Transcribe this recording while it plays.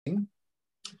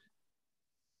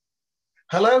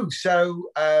Hello, so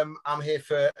I'm here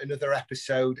for another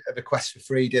episode of A Quest for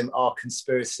Freedom, Our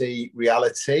Conspiracy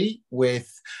Reality,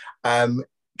 with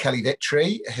Kelly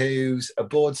Victory, who's a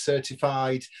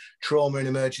board-certified trauma and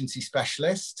emergency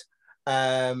specialist.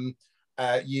 I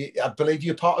believe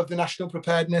you're part of the National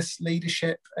Preparedness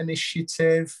Leadership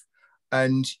Initiative,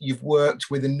 and you've worked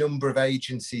with a number of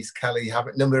agencies, Kelly, a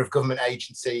number of government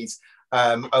agencies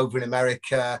over in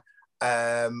America,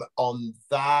 on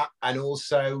that, and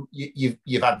also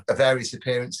you've had various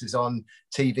appearances on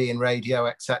TV and radio,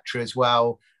 etc., as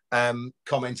well,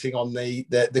 commenting on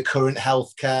the current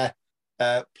healthcare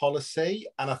policy.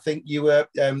 And I think you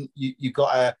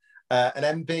got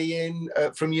an MB in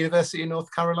from University of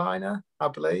North Carolina, I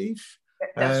believe.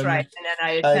 That's right.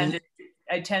 And then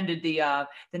I attended the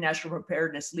National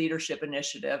Preparedness Leadership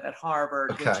Initiative at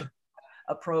Harvard, okay, which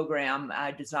a program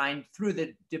designed through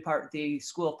the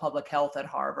School of Public Health at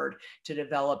Harvard to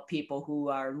develop people who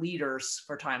are leaders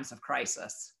for times of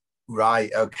crisis. Right.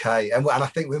 Okay. And I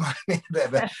think we might be in a bit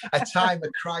of a time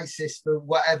of crisis for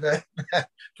whatever,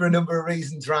 for a number of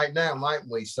reasons right now,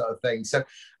 mightn't we? Sort of thing. So,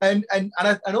 and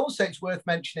also it's worth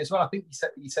mentioning as well. I think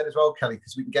you said as well, Kelly,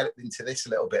 because we can get into this a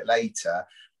little bit later.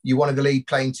 You're one of the lead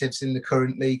plaintiffs in the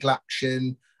current legal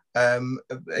action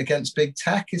against big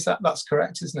tech. That's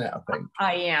correct, isn't it? I think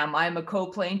I am. I'm a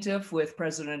co-plaintiff with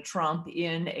President Trump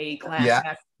in a class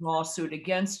action lawsuit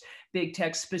against big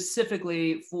tech,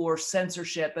 specifically for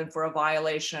censorship and for a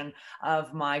violation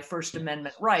of my First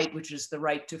Amendment right, which is the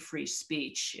right to free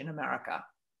speech in America.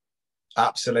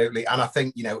 Absolutely. And I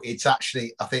think,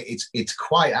 it's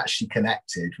quite actually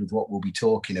connected with what we'll be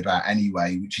talking about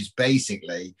anyway, which is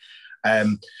basically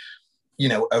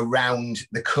around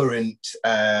the current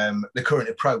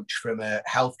approach from a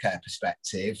healthcare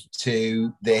perspective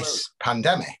to this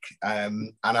pandemic,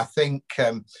 and I think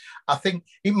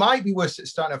it might be worth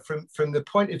starting off from the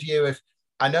point of view of,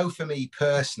 I know for me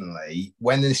personally,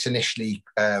 when this initially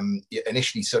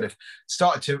sort of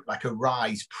started to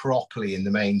arise properly in the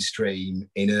mainstream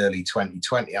in early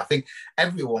 2020, I think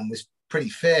everyone was pretty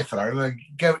fearful. I remember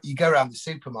you go around the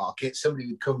supermarket, somebody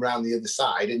would come around the other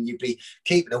side and you'd be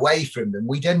keeping away from them.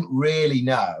 We didn't really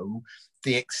know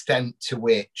the extent to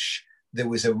which there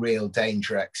was a real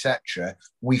danger, etc.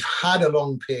 We've had a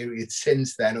long period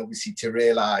since then, obviously, to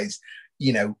realise,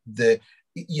 that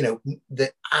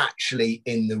actually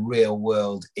in the real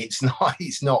world, it's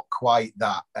not quite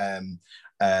that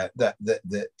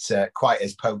quite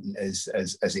as potent as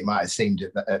it might have seemed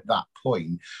at that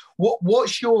point.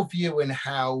 What's your view on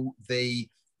how the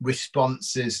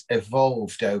responses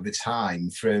evolved over time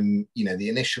from the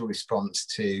initial response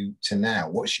to now?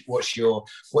 What's your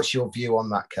view on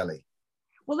that, Kelly?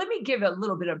 Well, let me give a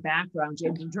little bit of background,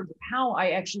 James, in terms of how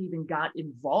I actually even got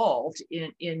involved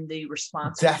in the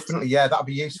response. Definitely, yeah, that'd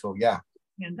be useful. Yeah,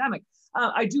 pandemic.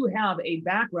 I do have a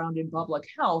background in public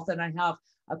health, and I have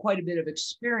quite a bit of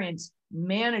experience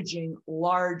managing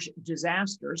large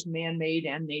disasters, man-made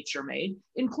and nature-made,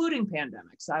 including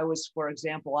pandemics. For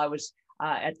example, I was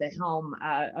at the helm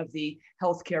of the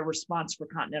healthcare response for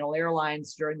Continental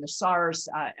Airlines during the SARS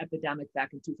epidemic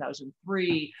back in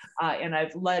 2003. And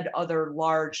I've led other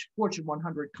large Fortune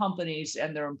 100 companies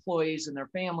and their employees and their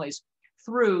families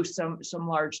through some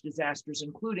large disasters,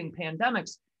 including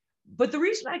pandemics. But the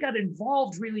reason I got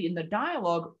involved really in the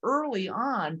dialogue early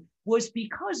on was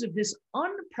because of this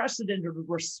unprecedented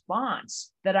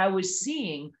response that I was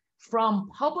seeing from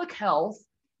public health,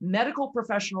 medical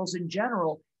professionals in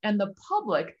general, and the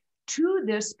public to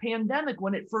this pandemic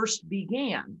when it first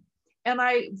began. And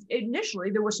initially,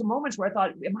 there were some moments where I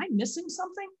thought, am I missing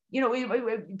something?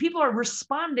 People are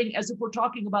responding as if we're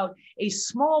talking about a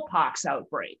smallpox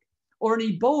outbreak or an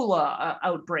Ebola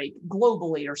outbreak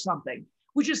globally or something.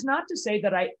 Which is not to say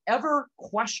that I ever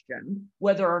questioned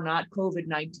whether or not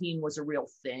COVID-19 was a real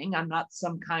thing. I'm not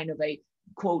some kind of a,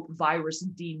 quote, virus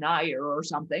denier or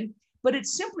something, but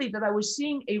it's simply that I was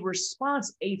seeing a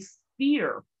response, a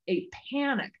fear, a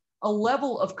panic, a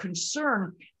level of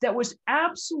concern that was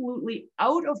absolutely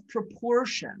out of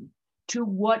proportion to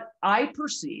what I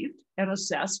perceived and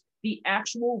assessed the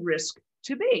actual risk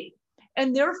to be.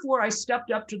 And therefore, I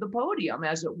stepped up to the podium,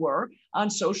 as it were, on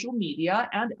social media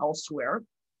and elsewhere,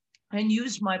 and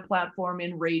used my platform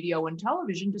in radio and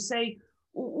television to say,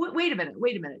 wait a minute,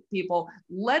 people,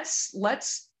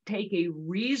 let's take a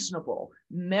reasonable,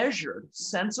 measured,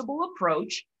 sensible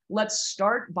approach. Let's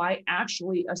start by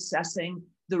actually assessing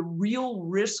the real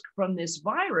risk from this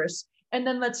virus, and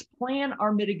then let's plan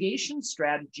our mitigation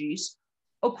strategies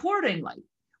accordingly.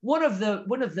 One of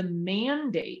the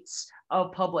mandates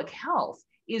of public health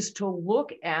is to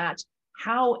look at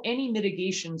how any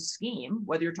mitigation scheme,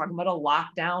 whether you're talking about a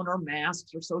lockdown or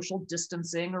masks or social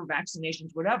distancing or vaccinations,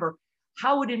 whatever,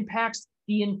 how it impacts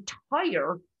the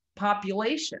entire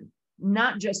population,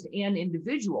 not just an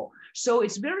individual. So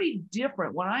it's very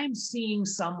different when I'm seeing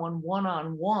someone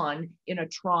one-on-one in a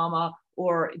trauma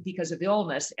or because of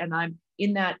illness, and I'm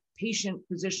in that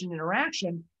patient-physician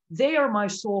interaction, they are my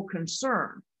sole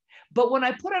concern. But when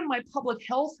I put on my public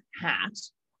health hat,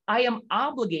 I am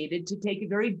obligated to take a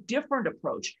very different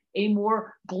approach, a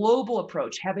more global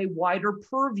approach, have a wider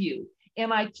purview.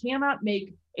 And I cannot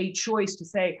make a choice to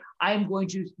say, I am going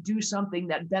to do something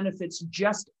that benefits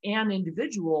just an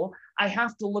individual. I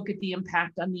have to look at the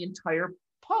impact on the entire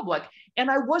public. And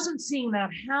I wasn't seeing that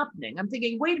happening. I'm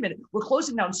thinking, wait a minute, we're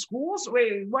closing down schools?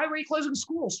 Wait, why were you closing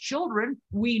schools? Children,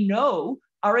 we know,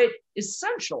 are at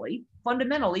essentially,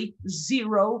 fundamentally,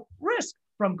 zero risk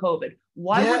from COVID.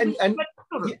 Why would we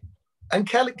children? And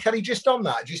Kelly, just on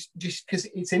that, just because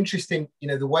it's interesting,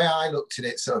 the way I looked at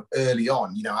it sort of early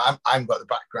on, I've got the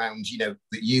background, that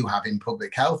you have in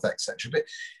public health, etc. But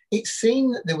it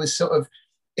seemed that there was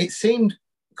it seemed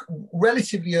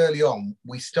relatively early on,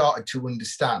 we started to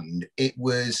understand it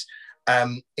was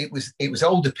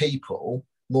older people,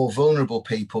 more vulnerable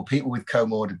people with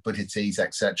comorbidities,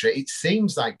 etc. It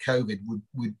seems like COVID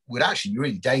would actually be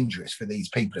really dangerous for these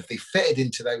people if they fitted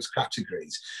into those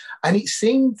categories. And it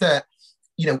seemed that,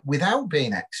 without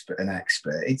being an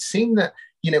expert, it seemed that,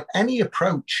 any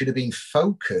approach should have been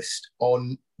focused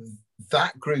on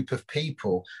that group of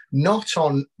people, not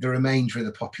on the remainder of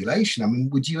the population. I mean,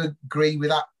 would you agree with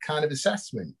that kind of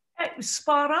assessment?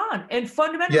 Spot on. And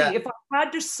fundamentally, if I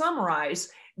had to summarize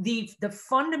the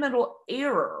fundamental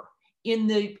error in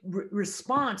the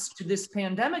response to this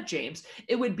pandemic, James,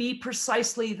 it would be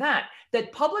precisely that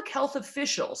public health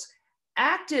officials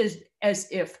acted as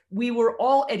if we were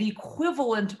all at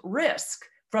equivalent risk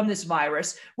from this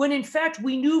virus, when in fact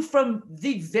we knew from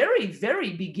the very,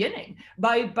 very beginning,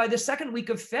 by the second week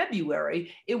of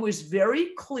February, it was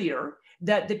very clear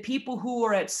that the people who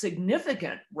were at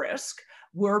significant risk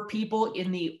were people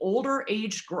in the older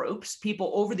age groups,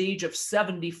 people over the age of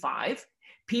 75,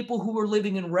 people who were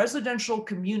living in residential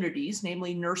communities,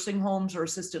 namely nursing homes or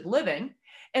assisted living,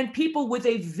 and people with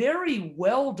a very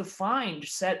well-defined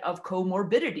set of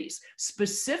comorbidities,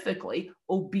 specifically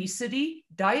obesity,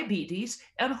 diabetes,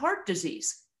 and heart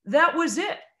disease. That was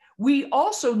it. We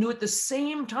also knew at the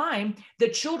same time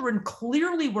that children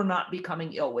clearly were not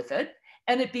becoming ill with it.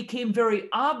 And it became very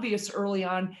obvious early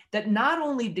on that not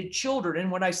only did children,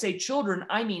 and when I say children,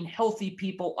 I mean healthy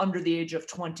people under the age of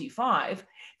 25,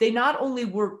 they not only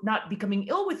were not becoming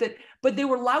ill with it, but they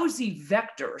were lousy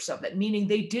vectors of it, meaning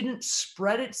they didn't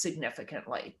spread it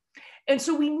significantly. And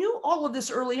so we knew all of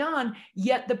this early on,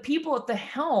 yet the people at the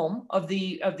helm of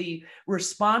the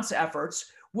response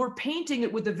efforts were painting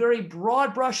it with a very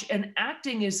broad brush and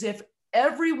acting as if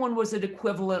everyone was at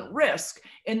equivalent risk,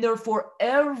 and therefore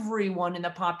everyone in the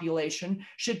population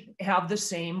should have the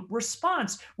same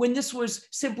response, when this was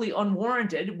simply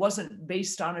unwarranted. It wasn't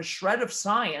based on a shred of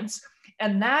science.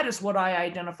 And that is what I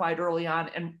identified early on,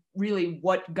 and really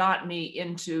what got me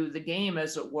into the game,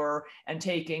 as it were, and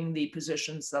taking the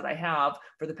positions that I have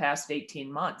for the past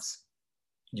 18 months.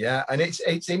 Yeah, and it's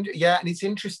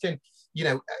interesting,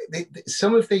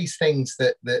 some of these things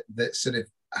that sort of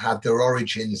had their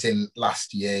origins in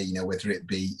last year, whether it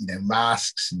be,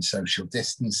 masks and social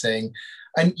distancing.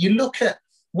 And you look at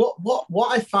what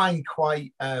I find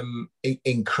quite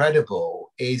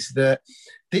incredible is that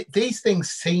these things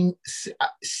seem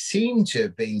to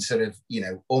have been sort of,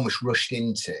 almost rushed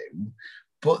into,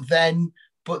 but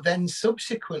then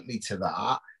subsequently to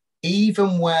that,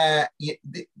 even where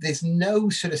there's no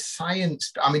sort of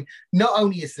science. I mean, not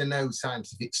only is there no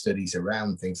scientific studies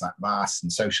around things like masks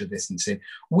and social distancing,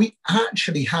 we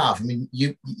actually have. I mean,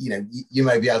 you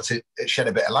may be able to shed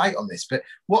a bit of light on this, but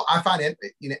what I find,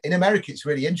 in America, it's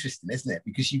really interesting, isn't it?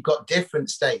 Because you've got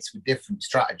different states with different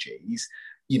strategies,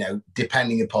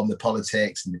 depending upon the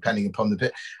politics and depending upon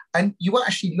and you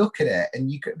actually look at it,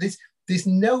 and there's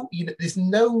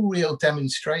no real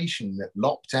demonstration that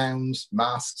lockdowns,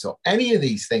 masks, or any of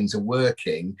these things are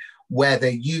working where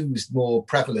they're used more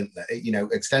prevalently,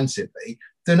 extensively,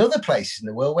 than other places in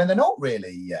the world where they're not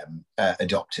really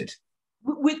adopted.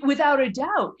 Without a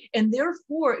doubt. And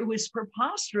therefore, it was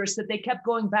preposterous that they kept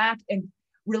going back and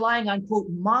relying on, quote,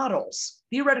 models.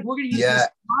 Theoretically, we're going to use this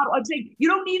model. I'm saying, you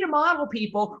don't need a model,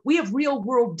 people. We have real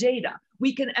world data.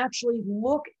 We can actually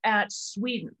look at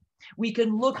Sweden. We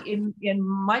can look in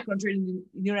my country, in the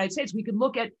United States, we can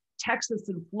look at Texas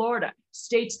and Florida,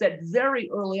 states that very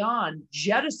early on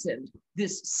jettisoned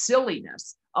this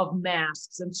silliness of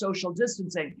masks and social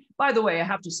distancing. By the way, I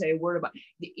have to say a word about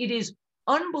it. It is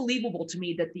unbelievable to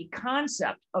me that the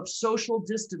concept of social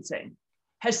distancing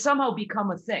has somehow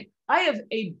become a thing. I have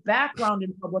a background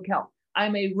in public health.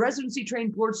 I'm a residency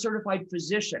trained board certified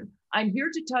physician. I'm here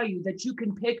to tell you that you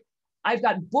can pick, I've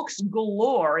got books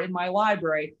galore in my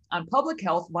library on public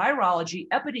health, virology,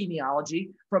 epidemiology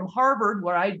from Harvard,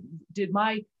 where I did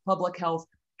my public health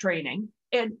training.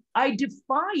 And I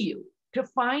defy you to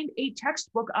find a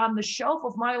textbook on the shelf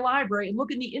of my library and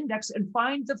look in the index and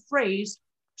find the phrase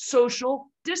social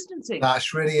distancing.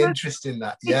 That's really interesting.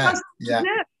 That, yeah.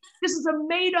 This is a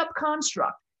made up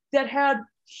construct that had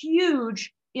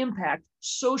huge impact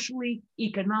socially,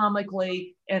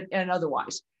 economically, and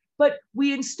otherwise. But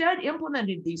we instead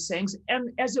implemented these things. And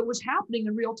as it was happening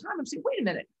in real time, I'm saying, wait a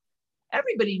minute,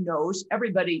 everybody knows,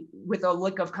 everybody with a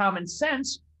lick of common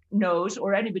sense knows,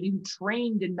 or anybody who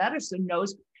trained in medicine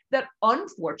knows that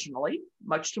unfortunately,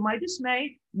 much to my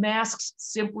dismay, masks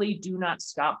simply do not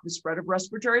stop the spread of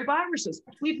respiratory viruses.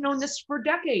 We've known this for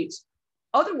decades.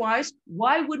 Otherwise,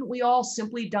 why wouldn't we all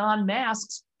simply don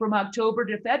masks from October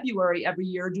to February every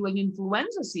year during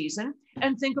influenza season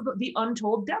and think of the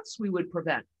untold deaths we would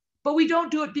prevent? But we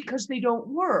don't do it because they don't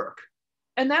work.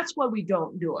 And that's why we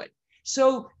don't do it.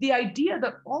 So the idea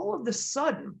that all of a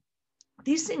sudden,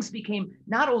 these things became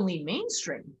not only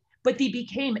mainstream, but they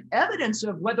became evidence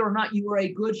of whether or not you were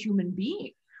a good human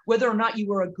being, whether or not you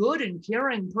were a good and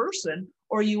caring person,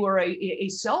 or you were a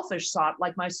selfish sot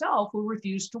like myself who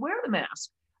refused to wear the mask.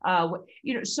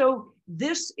 So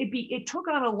it took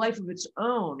on a life of its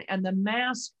own, and the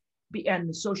mask and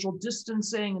the social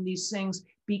distancing and these things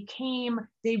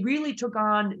they really took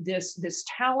on this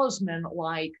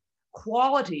talisman-like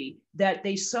quality that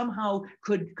they somehow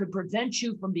could prevent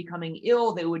you from becoming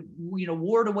ill. They would,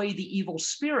 ward away the evil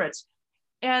spirits.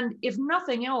 And if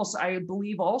nothing else, I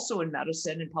believe also in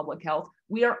medicine and public health,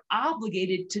 we are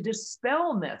obligated to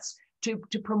dispel myths, to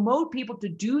promote people to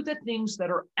do the things that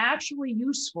are actually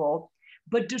useful,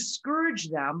 but discourage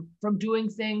them from doing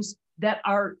things that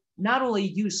are not only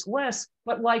useless,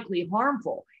 but likely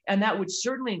harmful. And that would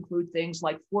certainly include things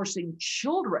like forcing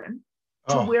children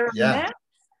to wear masks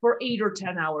for 8 or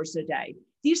 10 hours a day.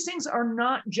 These things are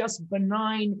not just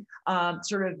benign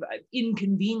sort of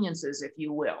inconveniences, if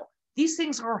you will. These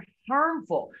things are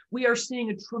harmful. We are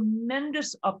seeing a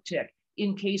tremendous uptick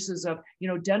in cases of,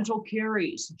 dental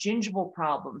caries, gingival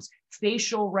problems,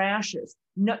 facial rashes,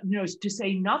 to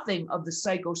say nothing of the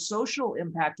psychosocial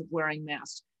impact of wearing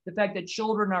masks. The fact that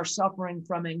children are suffering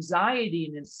from anxiety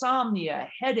and insomnia,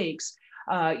 headaches,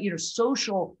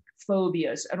 social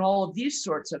phobias, and all of these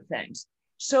sorts of things.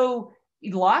 So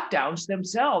lockdowns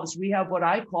themselves, we have what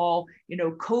I call,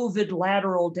 COVID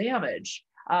lateral damage.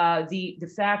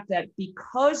 The fact that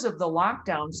because of the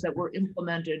lockdowns that were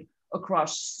implemented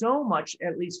across so much,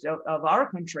 at least of our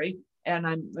country, and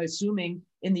I'm assuming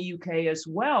in the UK as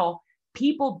well,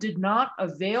 people did not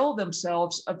avail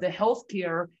themselves of the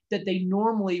healthcare that they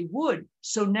normally would.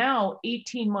 So now,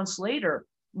 18 months later,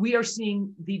 we are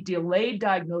seeing the delayed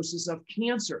diagnosis of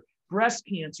cancer, breast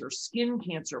cancer, skin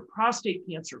cancer, prostate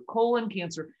cancer, colon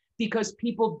cancer, because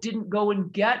people didn't go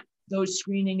and get those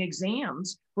screening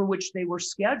exams for which they were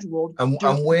scheduled. And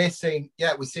we're seeing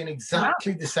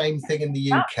exactly the same thing in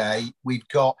the UK. We've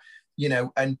got,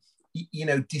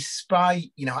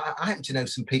 despite, I happen to know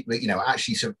some people that,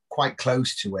 actually sort of quite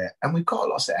close to it. And we've got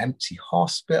lots of empty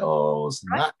hospitals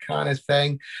and that kind of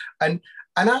thing. And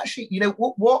actually,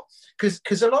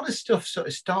 because a lot of stuff sort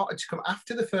of started to come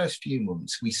after the first few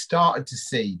months, we started to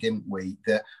see, didn't we,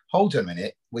 that, hold on a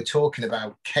minute, we're talking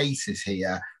about cases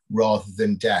here rather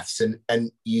than deaths.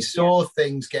 And you saw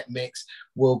things get mixed.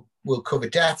 We'll cover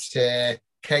deaths here,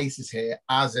 cases here,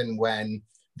 as and when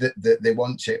they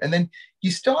want to. And then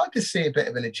you started to see a bit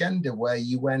of an agenda where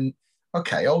you went,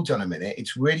 okay, hold on a minute.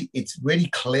 It's really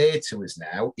clear to us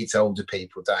now, it's older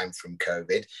people dying from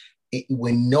COVID.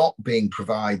 We're not being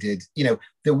provided,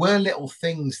 there were little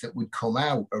things that would come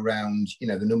out around,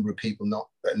 the number of people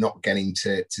not getting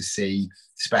to see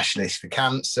specialists for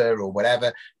cancer or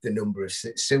whatever, the number of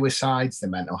suicides, the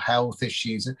mental health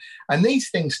issues. And these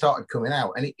things started coming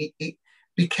out, and it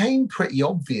became pretty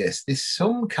obvious there's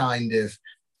some kind of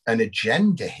an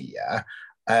agenda here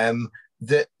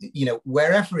that,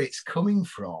 wherever it's coming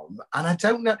from. And I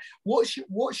don't know, what's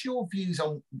your views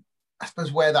on, I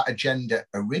suppose, where that agenda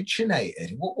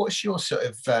originated? What's your sort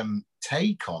of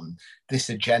take on this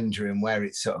agenda and where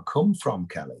it's sort of come from,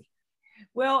 Kelly?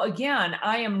 Well, again,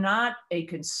 I am not a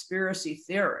conspiracy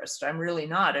theorist. I'm really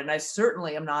not. And I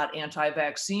certainly am not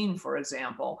anti-vaccine, for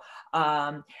example.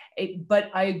 But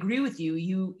I agree with you.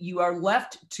 You are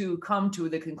left to come to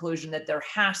the conclusion that there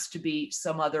has to be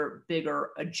some other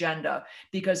bigger agenda,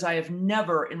 because I have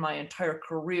never in my entire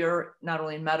career, not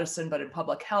only in medicine, but in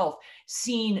public health,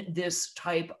 seen this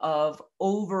type of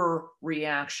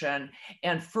overreaction.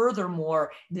 And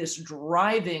furthermore, this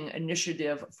driving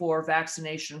initiative for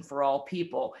vaccination for all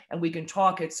people. And we can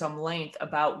talk at some length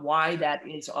about why that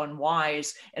is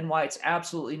unwise and why it's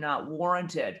absolutely not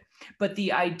warranted. But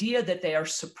the idea that they are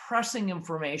suppressing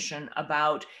information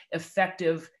about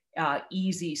effective,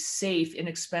 easy, safe,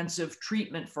 inexpensive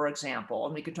treatment, for example,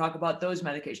 and we can talk about those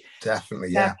medications.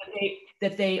 Definitely, yeah.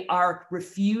 That they are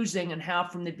refusing and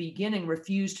have from the beginning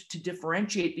refused to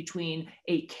differentiate between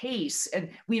a case. And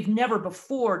we've never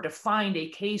before defined a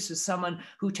case as someone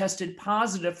who tested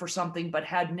positive for something but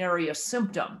had nary a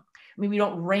symptom. I mean, we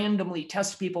don't randomly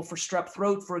test people for strep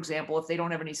throat, for example, if they don't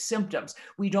have any symptoms.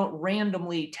 We don't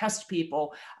randomly test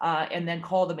people and then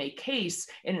call them a case.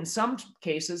 And in some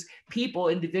cases,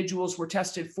 individuals were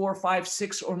tested 4, 5,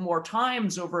 6 or more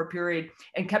times over a period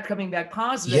and kept coming back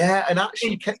positive. Yeah, and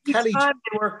actually, Kelly,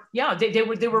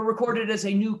 they were recorded as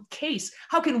a new case.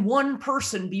 How can one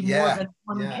person be more than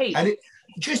one case? And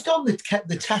just on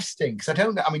the testing, because I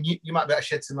don't know. I mean, you might better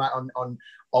shed some light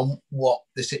on what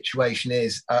the situation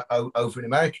is over in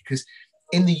America, because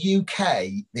in the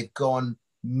UK they've gone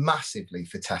massively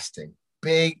for testing,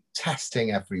 big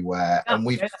testing everywhere, and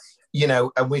we're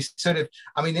sort of,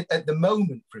 I mean, at the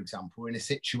moment, for example, we're in a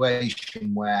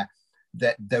situation where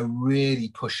they're really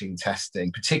pushing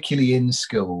testing, particularly in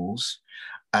schools,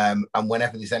 and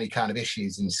whenever there's any kind of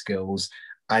issues in schools,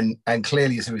 and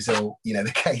clearly as a result,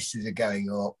 the cases are going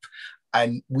up.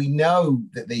 And we know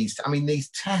that these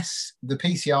tests, the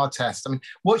PCR test, I mean,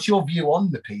 what's your view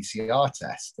on the PCR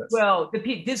test? Well,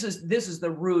 this is the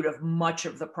root of much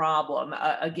of the problem.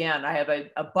 Again, I have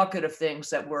a bucket of things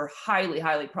that were highly,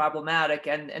 highly problematic,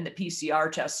 and the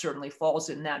PCR test certainly falls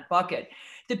in that bucket.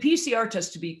 The PCR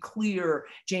test, to be clear,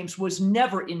 James, was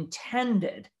never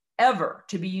intended ever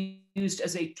to be used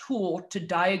as a tool to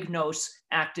diagnose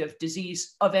active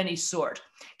disease of any sort.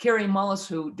 Kary Mullis,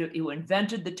 who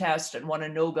invented the test and won a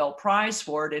Nobel Prize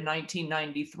for it in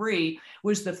 1993,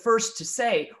 was the first to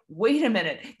say, wait a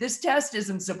minute, this test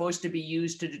isn't supposed to be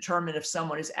used to determine if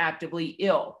someone is actively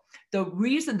ill. The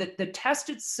reason that the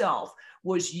test itself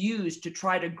was used to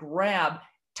try to grab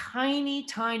tiny,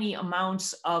 tiny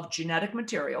amounts of genetic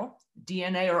material,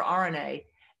 DNA or RNA,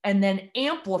 and then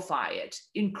amplify it,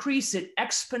 increase it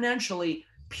exponentially,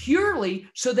 purely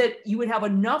so that you would have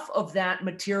enough of that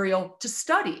material to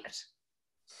study it.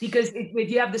 Because if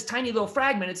you have this tiny little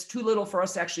fragment, it's too little for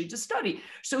us actually to study.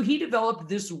 So he developed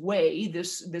this way,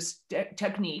 this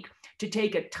technique to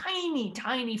take a tiny,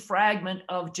 tiny fragment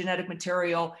of genetic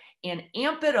material and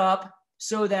amp it up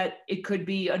so that it could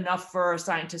be enough for a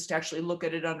scientist to actually look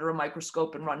at it under a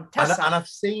microscope and run tests. And I've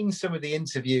seen some of the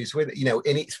interviews with,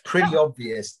 and it's pretty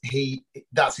obvious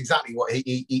that's exactly what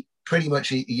he pretty much,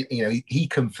 he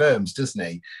confirms, doesn't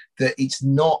he, that it's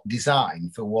not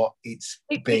designed for what it's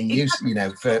being used,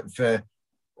 for.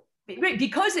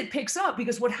 Because it picks up,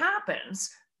 because what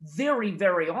happens very,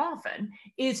 very often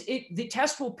is the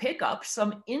test will pick up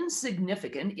some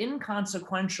insignificant,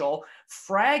 inconsequential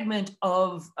fragment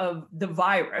of the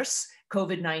virus,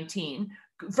 COVID-19,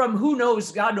 from who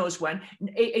knows, God knows when,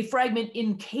 a fragment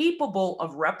incapable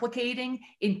of replicating,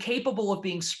 incapable of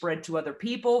being spread to other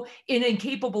people, and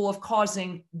incapable of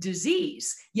causing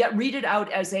disease, yet read it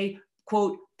out as a,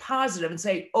 quote, positive and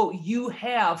say, oh, you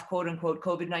have, quote unquote,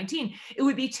 COVID-19. It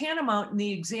would be tantamount, and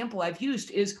the example I've used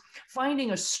is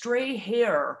finding a stray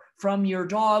hair from your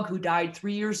dog who died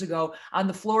 3 years ago on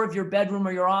the floor of your bedroom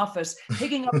or your office,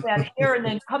 picking up that hair and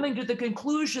then coming to the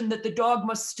conclusion that the dog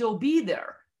must still be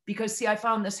there because, see, I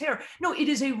found this hair. No, it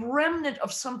is a remnant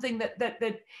of something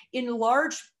that in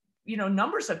large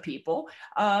numbers of people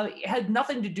had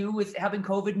nothing to do with having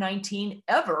COVID-19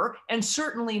 ever, and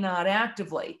certainly not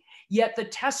actively. Yet the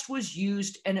test was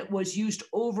used, and it was used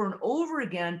over and over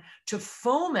again to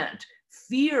foment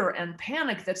fear and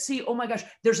panic that, see, oh my gosh,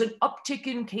 there's an uptick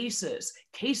in cases.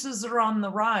 Cases are on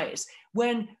the rise,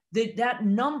 when that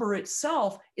number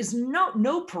itself is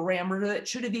no parameter that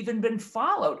should have even been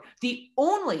followed. The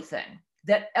only thing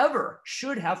that ever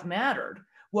should have mattered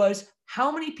was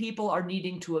how many people are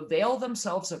needing to avail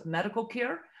themselves of medical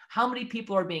care, how many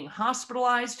people are being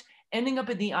hospitalized, ending up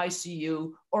in the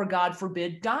ICU, or God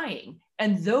forbid, dying.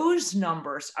 And those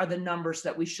numbers are the numbers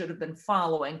that we should have been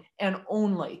following, and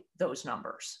only those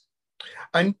numbers.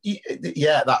 And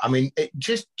it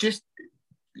just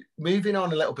moving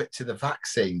on a little bit to the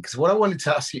vaccine, because what I wanted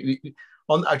to ask you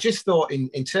on, I just thought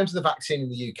in terms of the vaccine in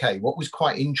the UK, what was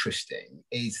quite interesting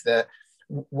is that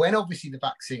when obviously the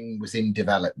vaccine was in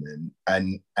development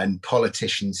and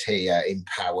politicians here in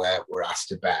power were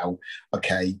asked about,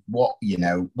 okay,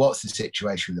 what's the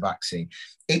situation with the vaccine?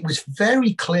 It was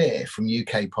very clear from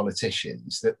UK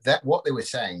politicians that what they were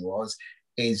saying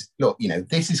is, look,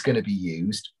 this is going to be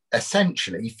used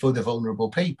essentially for the vulnerable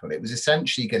people. It was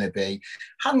essentially going to be,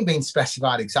 hadn't been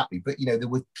specified exactly, but there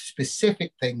were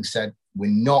specific things said, we're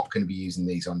not going to be using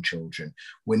these on children.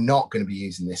 We're not going to be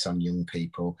using this on young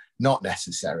people, not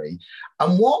necessary.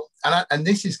 And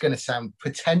this is going to sound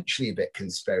potentially a bit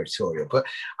conspiratorial, but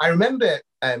I remember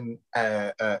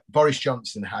Boris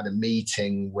Johnson had a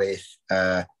meeting with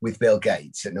Bill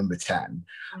Gates at Number 10.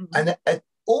 Mm-hmm. And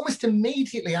almost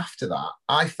immediately after that,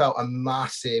 I felt a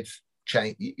massive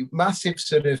change,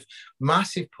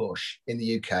 massive push in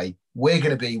the UK. We're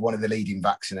going to be one of the leading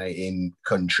vaccinating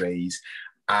countries,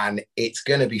 and it's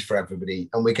going to be for everybody,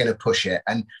 and we're going to push it.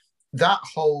 And that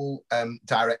whole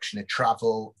direction of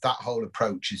travel, that whole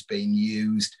approach is being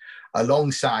used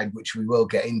alongside, which we will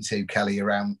get into, Kelly,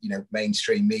 around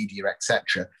mainstream media,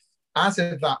 etc. As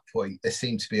of that point, there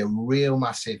seemed to be a real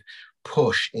massive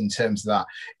push in terms of that.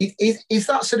 Is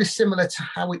that sort of similar to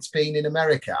how it's been in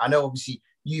America? I know obviously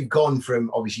you've gone from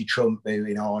obviously Trump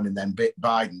moving on and then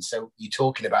Biden. So you're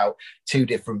talking about two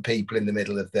different people in the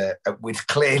middle of with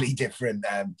clearly different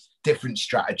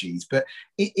strategies. But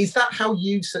is that how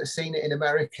you've sort of seen it in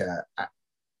America?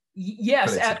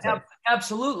 Yes,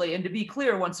 absolutely. And to be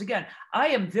clear, once again, I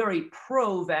am very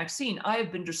pro-vaccine. I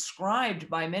have been described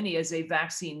by many as a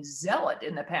vaccine zealot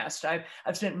in the past. I've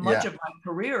spent much of my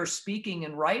career speaking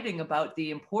and writing about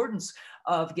the importance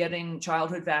of getting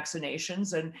childhood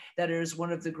vaccinations, and that is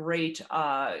one of the great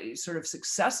sort of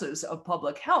successes of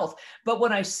public health. But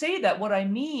when I say that, what I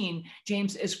mean,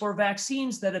 James, is for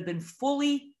vaccines that have been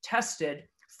fully tested,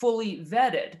 fully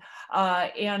vetted.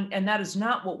 And that is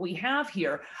not what we have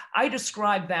here. I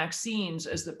describe vaccines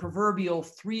as the proverbial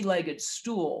three-legged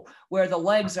stool, where the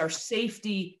legs are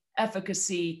safety,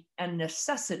 efficacy, and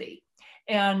necessity.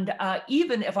 And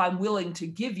even if I'm willing to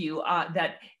give you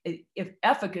that if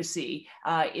efficacy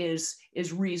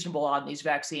is reasonable on these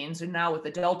vaccines, and now with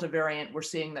the Delta variant, we're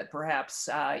seeing that perhaps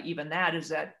even that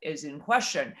is in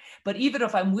question. But even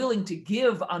if I'm willing to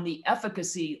give on the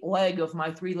efficacy leg of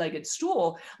my three-legged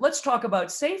stool, let's talk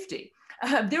about safety.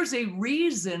 There's a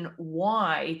reason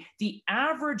why the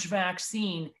average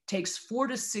vaccine takes 4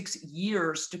 to 6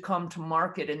 years to come to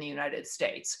market in the United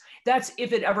States. That's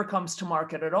if it ever comes to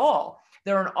market at all.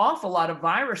 There are an awful lot of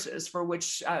viruses for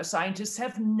which scientists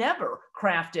have never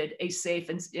crafted a safe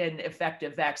and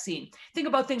effective vaccine. Think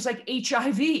about things like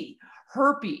HIV,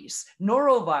 herpes,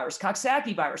 norovirus,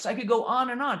 Coxsackie virus. I could go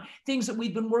on, things that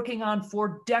we've been working on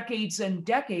for decades and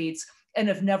decades and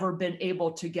have never been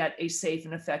able to get a safe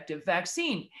and effective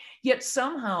vaccine. Yet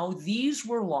somehow these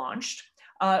were launched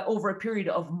over a period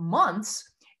of months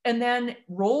and then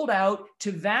rolled out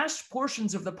to vast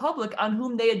portions of the public on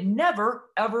whom they had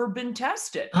never, ever been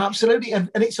tested. Absolutely.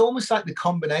 And it's almost like the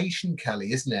combination,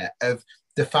 Kelly, isn't it, of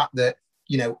the fact that,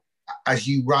 as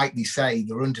you rightly say,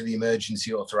 they're under the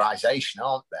emergency authorization,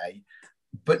 aren't they?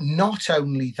 But not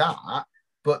only that,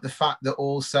 but the fact that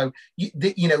also,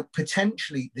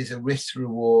 potentially there's a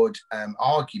risk-reward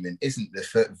argument, isn't there,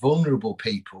 for vulnerable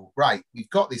people? Right, we've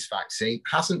got this vaccine,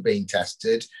 hasn't been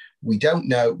tested, we don't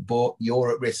know, but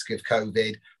you're at risk of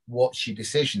COVID. What's your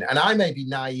decision? And I maybe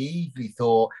naively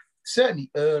thought, certainly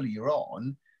earlier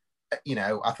on,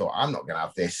 I thought, I'm not going to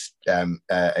have this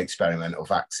experimental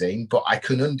vaccine, but I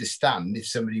can understand if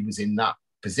somebody was in that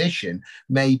position,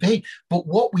 maybe. But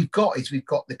what we've got is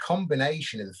the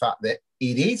combination of the fact that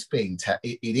it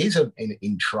is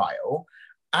in trial,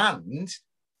 and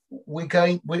we're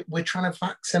trying to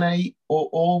vaccinate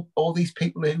all these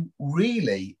people who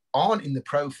really aren't in the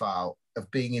profile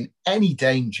of being in any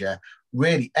danger,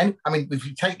 really. And I mean, if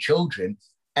you take children,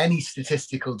 any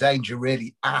statistical danger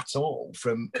really at all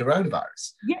from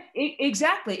coronavirus. Yeah,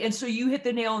 exactly. And so you hit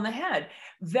the nail on the head.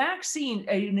 Vaccine,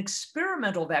 an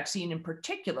experimental vaccine in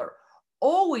particular,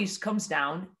 always comes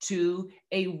down to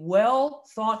a well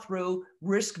thought through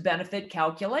risk benefit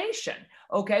calculation.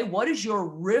 Okay, what is your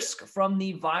risk from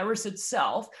the virus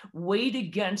itself weighed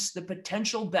against the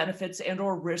potential benefits and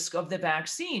or risk of the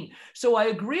vaccine? So I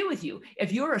agree with you.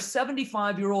 If you're a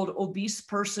 75-year-old obese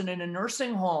person in a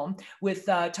nursing home with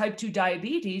type 2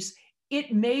 diabetes,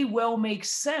 it may well make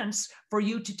sense for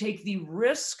you to take the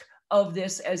risk of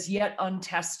this as yet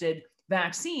untested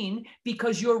vaccine,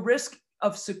 because your risk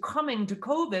of succumbing to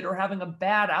COVID or having a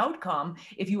bad outcome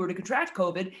if you were to contract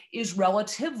COVID is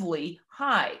relatively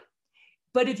high.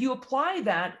 But if you apply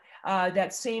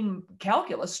that same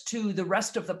calculus to the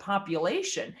rest of the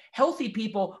population, healthy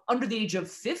people under the age of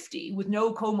 50 with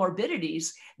no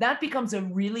comorbidities, that becomes a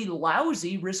really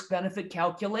lousy risk-benefit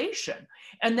calculation.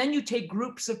 And then you take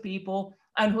groups of people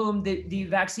on whom the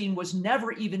vaccine was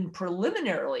never even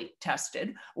preliminarily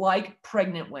tested, like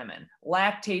pregnant women,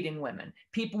 lactating women,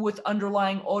 people with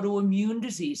underlying autoimmune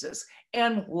diseases,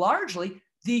 and largely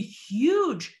the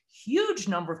huge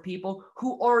number of people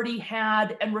who already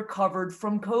had and recovered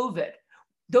from COVID.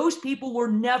 Those people were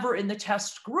never in the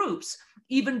test groups,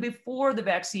 even before the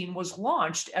vaccine was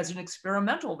launched as an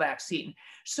experimental vaccine.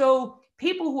 So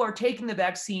people who are taking the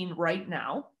vaccine right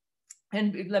now,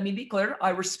 and let me be clear, I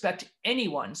respect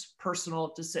anyone's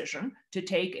personal decision to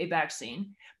take a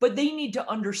vaccine, but they need to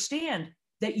understand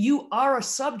that you are a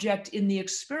subject in the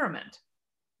experiment.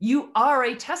 You are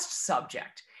a test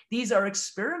subject. These are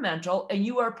experimental, and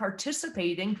you are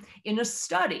participating in a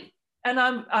study.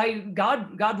 And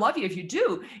God love you if you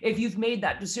do, if you've made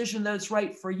that decision that's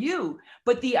right for you.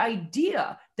 But the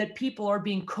idea that people are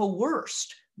being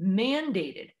coerced,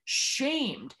 mandated,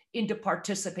 shamed into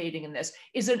participating in this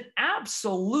is an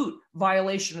absolute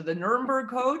violation of the Nuremberg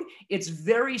Code. It's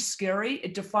very scary.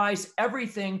 It defies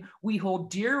everything we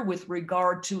hold dear with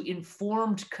regard to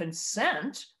informed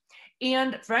consent.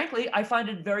 And frankly, I find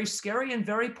it very scary and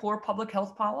very poor public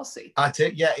health policy. I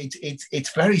do, yeah.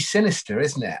 It's very sinister,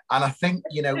 isn't it? And I think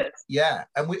yeah.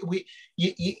 And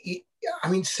I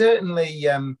mean, certainly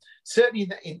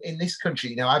in this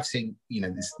country, I've seen,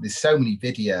 there's so many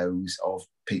videos of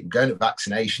people going to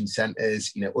vaccination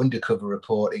centres, undercover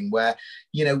reporting where,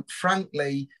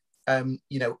 frankly, a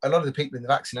lot of the people in the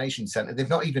vaccination centre, they've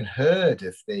not even heard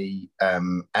of the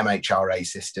MHRA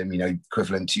system,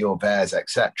 equivalent to your VAERS,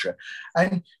 etc.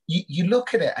 And you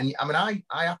look at it, and I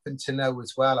happen to know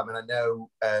as well.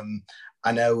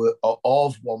 I know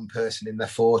of one person in their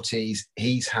 40s.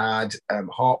 He's had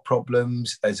heart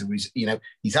problems as a result.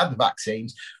 He's had the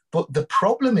vaccines, but the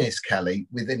problem is, Kelly,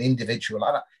 with an individual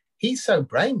like that, he's so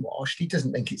brainwashed, he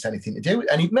doesn't think it's anything to do with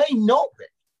it, and it may not be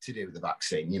to do with the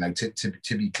vaccine,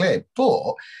 to be clear.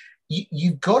 But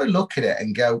you've got to look at it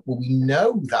and go, well, we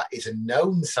know that is a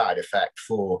known side effect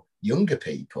for younger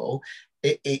people.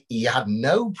 He had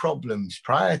no problems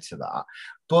prior to that.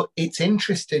 But it's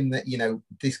interesting that,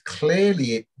 there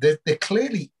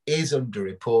clearly is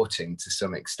underreporting to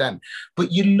some extent.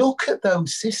 But you look at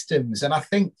those systems, and I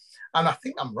think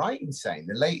I'm right in saying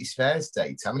the latest VAERS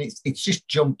data, it's just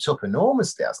jumped up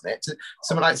enormously, hasn't it? To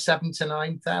something like 7,000 to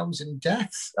 9,000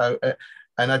 deaths.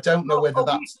 And I don't know whether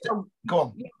that's... Go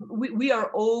on. We are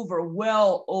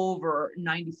well over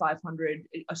 9,500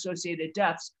 associated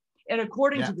deaths. And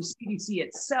according to the CDC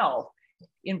itself,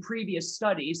 in previous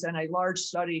studies, and a large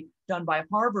study done by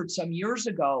Harvard some years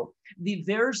ago, the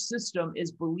VAERS system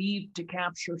is believed to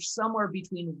capture somewhere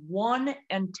between 1%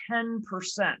 and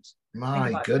 10%.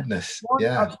 My goodness.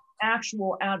 Of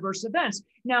actual adverse events.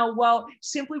 Now, while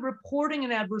simply reporting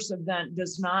an adverse event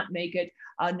does not make it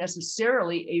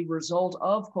necessarily a result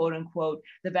of, quote unquote,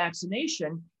 the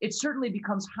vaccination, it certainly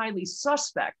becomes highly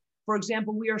suspect. For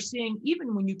example, we are seeing,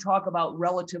 even when you talk about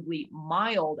relatively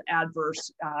mild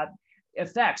adverse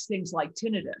effects, things like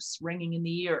tinnitus, ringing in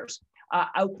the ears,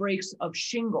 outbreaks of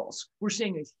shingles. We're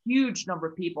seeing a huge number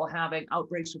of people having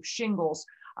outbreaks of shingles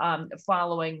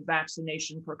following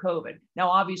vaccination for COVID. Now,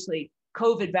 obviously,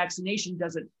 COVID vaccination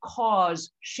doesn't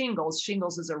cause shingles.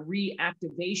 Shingles is a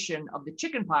reactivation of the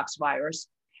chickenpox virus,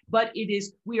 but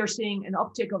we are seeing an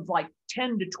uptick of like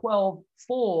 10 to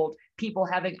 12-fold people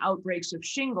having outbreaks of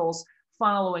shingles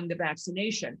following the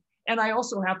vaccination. And I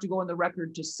also have to go on the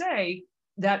record to say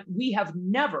that we have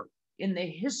never in the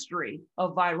history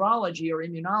of virology or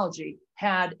immunology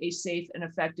had a safe and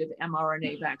effective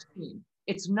mRNA vaccine.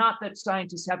 It's not that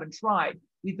scientists haven't tried.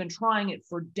 We've been trying it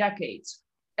for decades.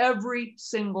 Every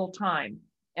single time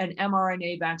an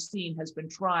mRNA vaccine has been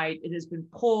tried, it has been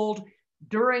pulled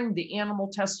during the animal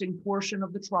testing portion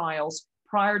of the trials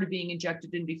prior to being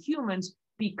injected into humans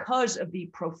because of the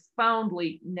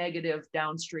profoundly negative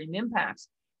downstream impacts.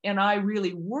 And I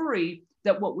really worry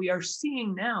that what we are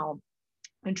seeing now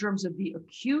in terms of the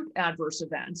acute adverse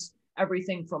events,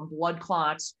 everything from blood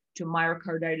clots to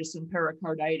myocarditis and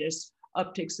pericarditis,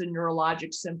 upticks in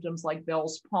neurologic symptoms like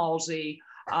Bell's palsy,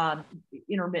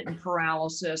 intermittent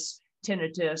paralysis,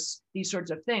 tinnitus, these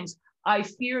sorts of things. I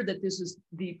fear that this is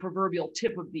the proverbial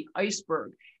tip of the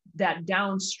iceberg, that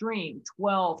downstream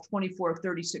 12, 24,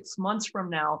 36 months from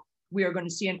now, we are going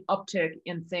to see an uptick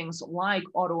in things like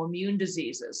autoimmune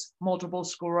diseases, multiple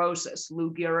sclerosis,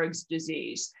 Lou Gehrig's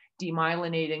disease,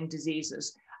 demyelinating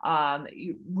diseases,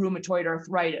 rheumatoid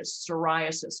arthritis,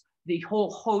 psoriasis, the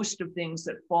whole host of things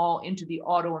that fall into the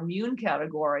autoimmune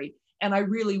category. And I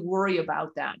really worry about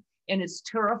that. And it's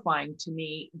terrifying to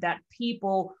me that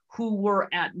people who were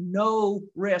at no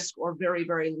risk or very,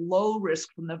 very low risk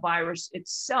from the virus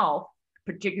itself,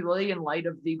 particularly in light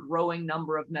of the growing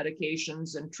number of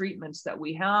medications and treatments that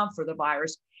we have for the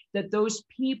virus, that those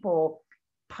people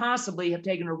possibly have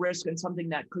taken a risk in something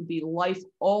that could be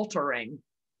life-altering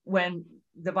when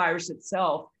the virus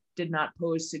itself did not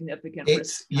pose significant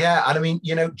risk. Yeah, and I mean,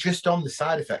 just on the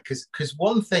side effect, because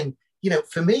one thing,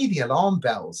 for me, the alarm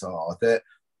bells are that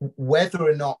whether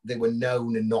or not they were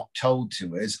known and not told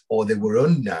to us, or they were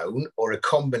unknown, or a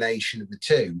combination of the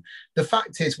two, the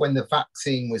fact is, when the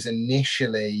vaccine was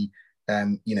initially,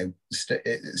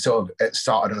 sort of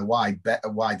started on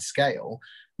a wide scale,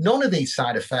 none of these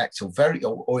side effects, or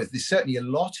there's certainly a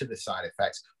lot of the side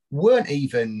effects, weren't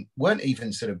even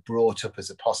sort of brought up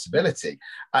as a possibility,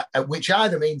 which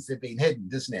either means they've been hidden,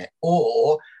 doesn't it,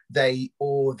 or they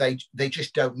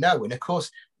just don't know. And of course,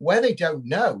 where they don't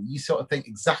know, you sort of think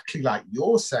exactly like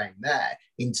you're saying there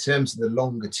in terms of the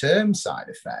longer term side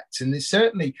effects. And there's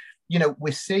certainly,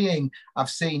 I've seen,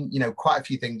 quite a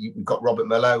few things. We've got Robert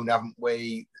Malone, haven't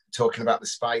we, talking about the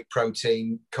spike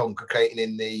protein congregating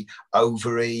in the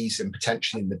ovaries and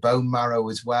potentially in the bone marrow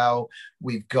as well.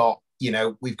 We've got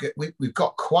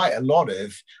quite a lot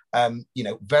of,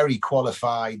 very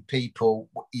qualified people,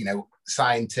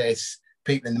 scientists,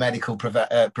 people in the medical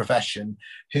profession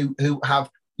who have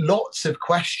lots of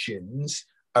questions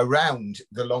around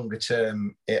the longer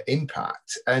term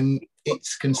impact. And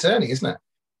it's concerning, isn't it?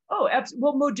 Oh,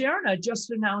 absolutely. Well, Moderna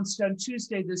just announced on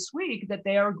Tuesday this week that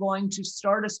they are going to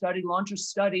launch a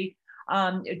study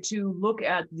to look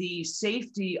at the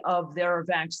safety of their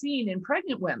vaccine in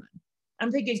pregnant women.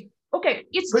 I'm thinking, okay,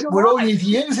 it's July. We're only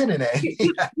using it.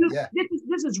 Yeah.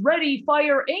 This is ready,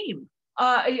 fire, aim.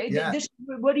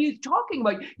 What are you talking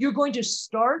about? You're going to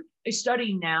start a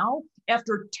study now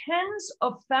after tens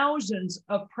of thousands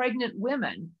of pregnant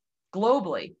women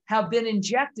globally have been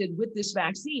injected with this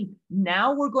vaccine.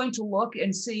 Now we're going to look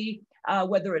and see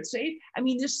whether it's safe. I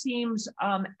mean, this seems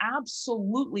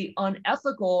absolutely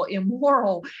unethical,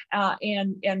 immoral,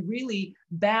 and really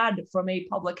bad from a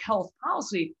public health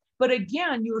policy. But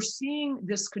again, you're seeing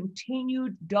this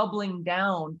continued doubling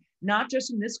down, not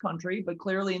just in this country, but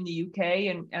clearly in the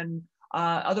UK and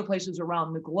other places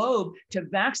around the globe, to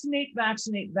vaccinate,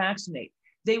 vaccinate, vaccinate.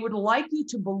 They would like you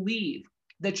to believe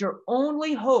that your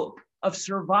only hope of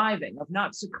surviving, of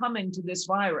not succumbing to this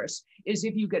virus, is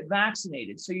if you get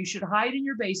vaccinated. So you should hide in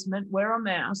your basement, wear a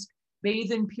mask,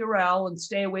 bathe in Purell, and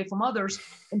stay away from others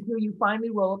until you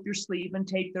finally roll up your sleeve and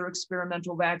take their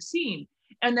experimental vaccine.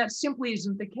 And that simply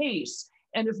isn't the case.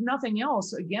 And if nothing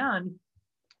else, again,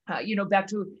 back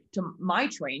to my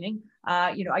training,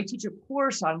 I teach a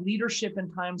course on leadership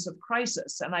in times of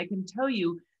crisis. And I can tell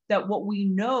you that what we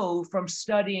know from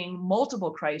studying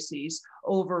multiple crises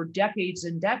over decades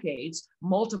and decades,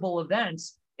 multiple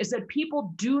events, is that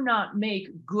people do not make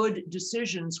good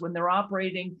decisions when they're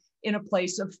operating in a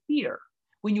place of fear.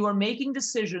 When you are making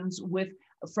decisions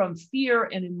from fear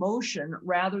and emotion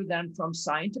rather than from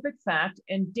scientific fact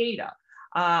and data.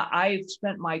 I've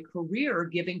spent my career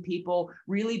giving people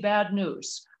really bad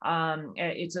news.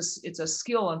 It's a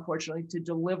skill, unfortunately, to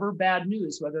deliver bad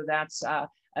news, whether that's a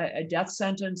death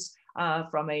sentence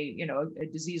from a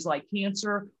disease like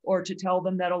cancer, or to tell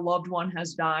them that a loved one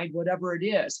has died, whatever it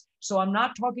is. So I'm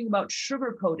not talking about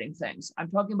sugarcoating things.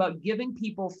 I'm talking about giving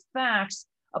people facts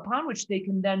upon which they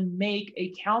can then make a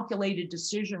calculated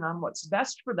decision on what's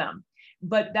best for them.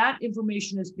 But that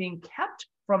information is being kept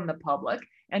from the public,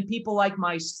 and people like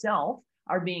myself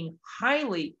are being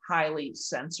highly, highly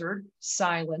censored,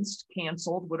 silenced,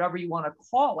 canceled, whatever you want to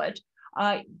call it,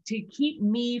 to keep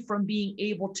me from being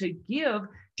able to give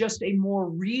just a more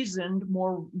reasoned,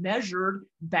 more measured,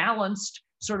 balanced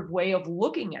sort of way of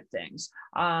looking at things.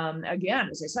 Again,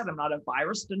 as I said, I'm not a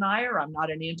virus denier. I'm not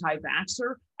an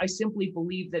anti-vaxxer. I simply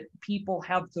believe that people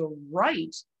have the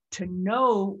right to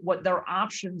know what their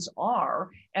options are,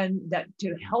 and that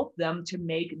to help them to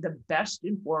make the best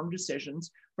informed decisions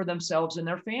for themselves and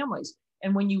their families.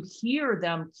 And when you hear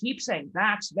them keep saying,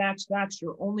 vax, vax, vax,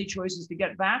 your only choice is to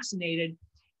get vaccinated,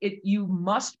 you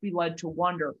must be led to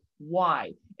wonder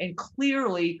why. And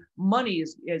clearly, money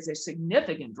is a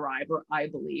significant driver, I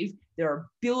believe. There are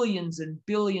billions and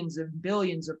billions and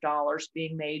billions of dollars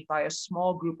being made by a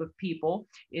small group of people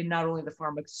in not only the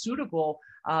pharmaceutical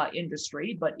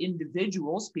industry, but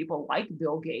individuals, people like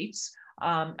Bill Gates,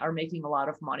 are making a lot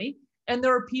of money. And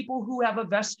there are people who have a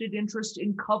vested interest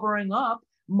in covering up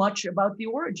much about the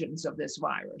origins of this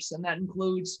virus. And that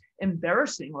includes,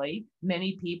 embarrassingly,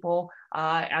 many people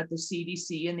at the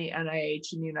CDC and the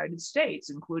NIH in the United States,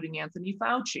 including Anthony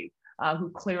Fauci, who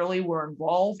clearly were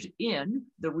involved in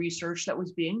the research that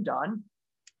was being done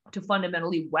to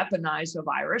fundamentally weaponize a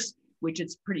virus, which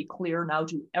it's pretty clear now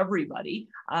to everybody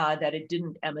that it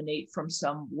didn't emanate from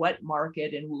some wet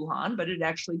market in Wuhan, but it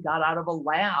actually got out of a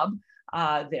lab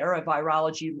there, a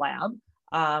virology lab.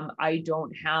 I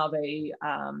don't have a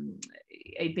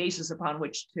basis upon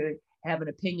which to have an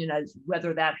opinion as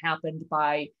whether that happened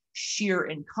by sheer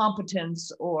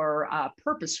incompetence or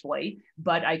purposefully,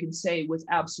 but I can say with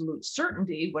absolute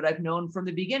certainty what I've known from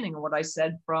the beginning and what I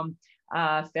said from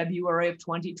February of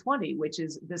 2020, which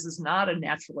is this is not a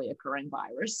naturally occurring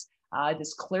virus.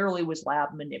 This clearly was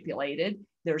lab manipulated.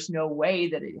 There's no way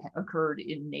that it occurred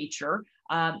in nature.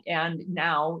 And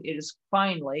now it is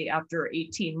finally, after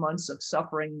 18 months of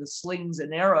suffering the slings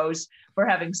and arrows for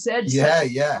having said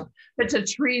such a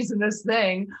treasonous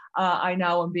thing, I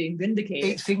now am being vindicated.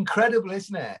 It's incredible,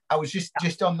 isn't it? I was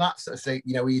just on that sort of thing,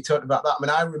 when you talked about that. I mean,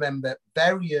 I remember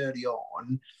very early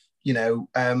on,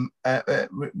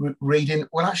 reading,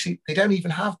 well, actually, they don't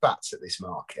even have bats at this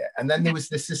market. And then there was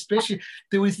this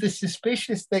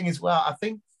suspicious thing as well. I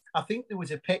think there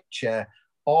was a picture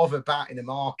of a bat in a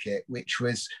market, which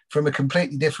was from a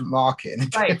completely different market in a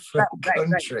different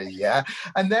country. Right. Yeah.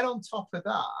 And then on top of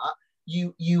that,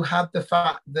 you had the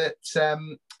fact that,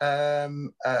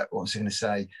 what was I going to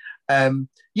say?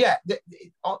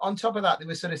 On top of that, they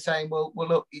were sort of saying, well,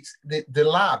 look, it's the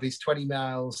lab is 20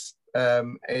 miles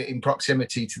in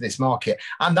proximity to this market.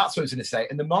 And that's what I was going to say.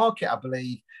 And the market,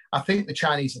 I think the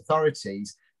Chinese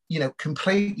authorities,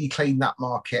 completely cleaned that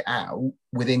market out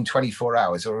within 24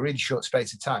 hours or a really short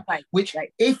space of time,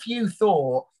 if you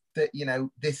thought that,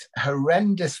 this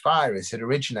horrendous virus had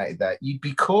originated there, you'd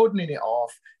be cordoning it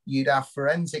off. You'd have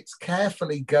forensics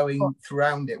carefully going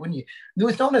around it, wouldn't you? There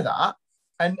was none of that.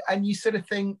 And you sort of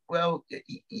think, well,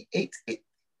 a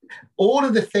lot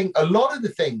of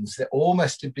the things that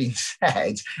almost have been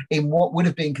said in what would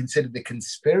have been considered the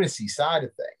conspiracy side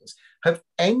of things have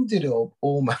ended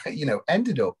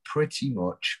up pretty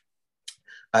much,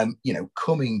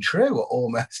 coming true at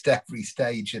almost every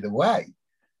stage of the way.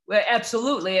 Well,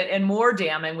 absolutely, and more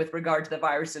damning with regard to the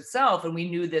virus itself. And we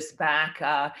knew this back,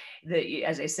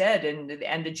 as I said, in the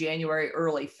end of January,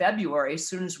 early February. As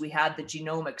soon as we had the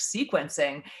genomic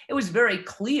sequencing, it was very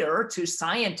clear to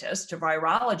scientists, to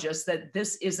virologists, that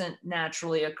this isn't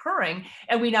naturally occurring.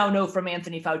 And we now know from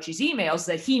Anthony Fauci's emails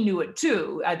that he knew it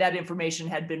too. That information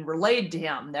had been relayed to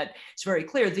him. That it's very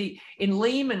clear. In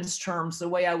layman's terms, the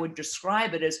way I would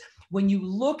describe it is, when you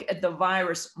look at the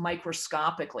virus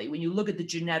microscopically, when you look at the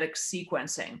genetic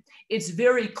sequencing, it's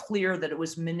very clear that it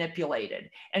was manipulated.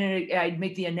 And I'd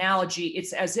make the analogy,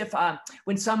 it's as if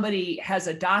when somebody has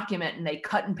a document and they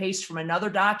cut and paste from another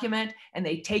document and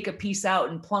they take a piece out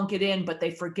and plunk it in, but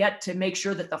they forget to make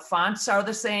sure that the fonts are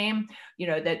the same,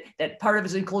 that part of it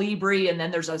is in Calibri and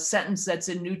then there's a sentence that's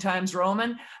in New Times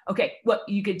Roman. Okay, well,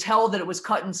 you could tell that it was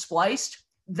cut and spliced.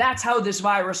 That's how this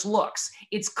virus looks.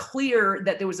 It's clear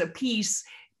that there was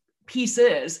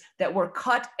pieces that were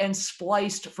cut and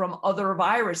spliced from other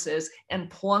viruses and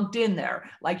plunked in there,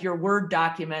 like your Word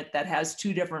document that has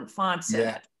two different fonts in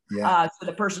it. Yeah. So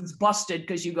the person's busted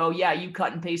because you go, yeah, you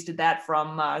cut and pasted that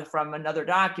from another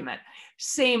document.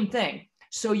 Same thing.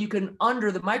 So you can, under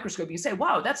the microscope, you say,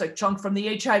 wow, that's a chunk from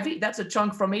the HIV. That's a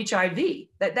chunk from HIV.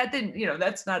 That didn't,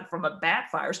 that's not from a bat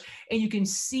virus. And you can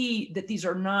see that these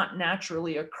are not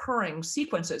naturally occurring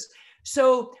sequences.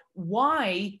 So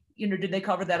why, did they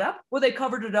cover that up? Well, they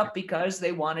covered it up because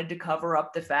they wanted to cover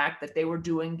up the fact that they were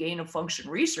doing gain of function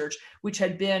research, which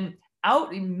had been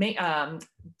out,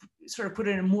 sort of put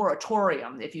in a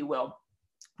moratorium, if you will.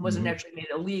 Wasn't actually made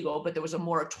illegal, but there was a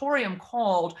moratorium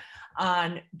called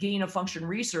on gain of function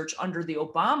research under the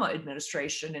Obama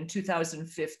administration in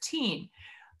 2015.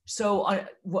 So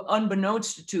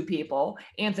unbeknownst to people,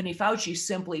 Anthony Fauci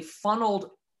simply funneled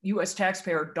US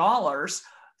taxpayer dollars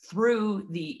through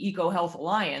the EcoHealth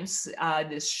Alliance,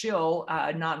 this shill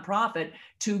nonprofit,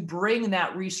 to bring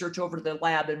that research over to the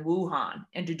lab in Wuhan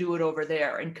and to do it over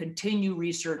there and continue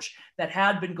research that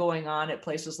had been going on at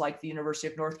places like the University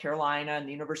of North Carolina and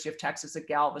the University of Texas at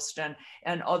Galveston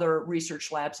and other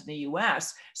research labs in the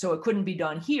US. So it couldn't be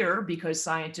done here because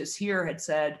scientists here had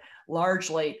said,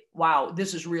 largely, wow,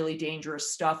 this is really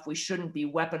dangerous stuff. We shouldn't be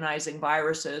weaponizing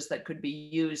viruses that could be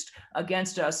used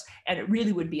against us. And it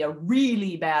really would be a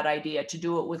really bad idea to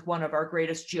do it with one of our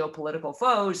greatest geopolitical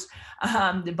foes.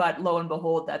 But lo and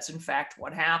behold, that's in fact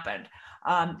what happened.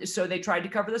 So they tried to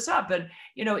cover this up. And,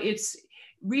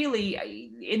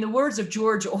 really, in the words of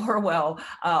George Orwell,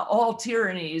 all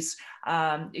tyrannies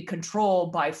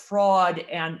controlled by fraud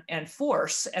and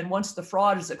force. And once the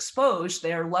fraud is exposed,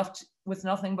 they are left with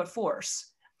nothing but force.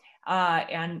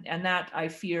 And that, I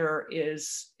fear,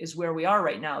 is where we are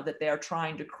right now, that they are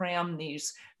trying to cram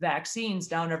these vaccines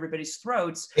down everybody's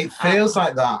throats. It feels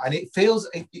like that. And it feels,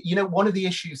 you know, one of the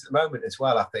issues at the moment as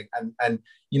well, I think, and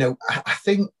you know, I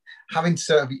think having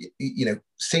sort of, you know,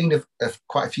 seen of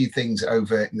quite a few things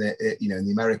over in the, you know, in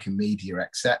the American media,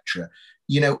 etc.,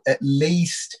 you know, at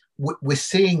least we're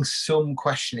seeing some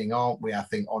questioning, aren't we? I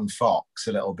think on Fox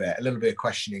a little bit of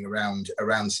questioning around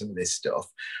some of this stuff.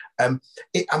 I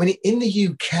mean, in the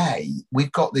UK,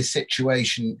 we've got this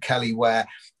situation, Kelly, where,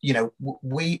 you know,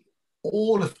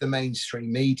 all of the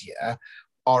mainstream media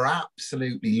are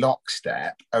absolutely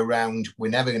lockstep around, we're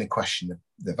never going to question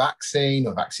the vaccine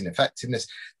or vaccine effectiveness.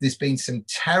 There's been some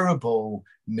terrible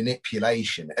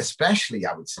manipulation, especially,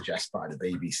 I would suggest, by the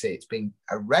BBC. It's been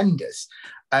horrendous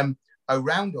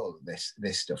around all of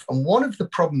this stuff. And one of the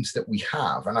problems that we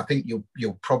have, and I think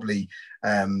you'll probably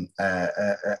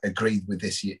agree with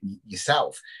this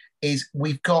yourself, is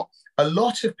we've got a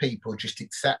lot of people just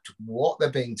accept what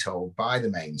they're being told by the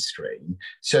mainstream.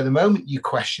 So the moment you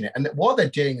question it, and what they're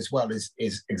doing as well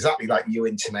is exactly like you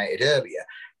intimated earlier.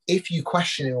 If you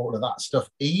question all of that stuff,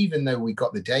 even though we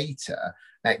got the data,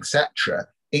 etc.,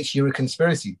 you're a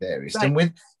conspiracy theorist.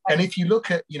 Right. And if you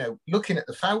look at, you know, looking at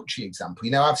the Fauci example,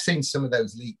 you know, I've seen some of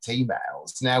those leaked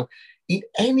emails. Now, in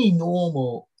any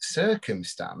normal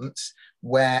circumstance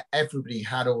where everybody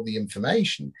had all the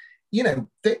information, you know,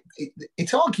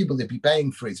 it's arguable they'd be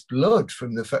baying for its blood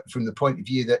from the point of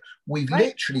view that we've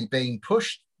literally been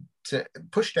pushed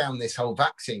down this whole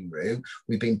vaccine route.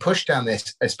 We've been pushed down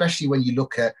this, especially when you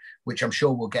look at, which I'm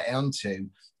sure we'll get onto,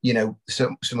 you know,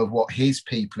 some of what his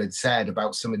people had said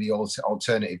about some of the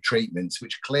alternative treatments,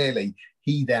 which clearly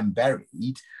he then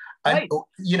buried. And,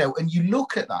 you know, and you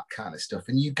look at that kind of stuff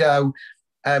and you go,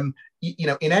 you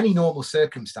know, in any normal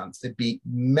circumstance, there'd be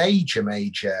major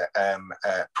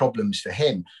problems for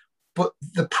him. But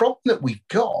the problem that we've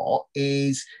got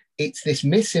is it's this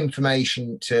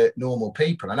misinformation to normal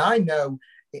people. And I know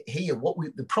here,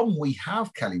 the problem we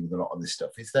have, Kelly, with a lot of this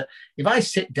stuff is that if I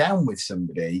sit down with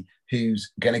somebody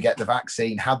who's going to get the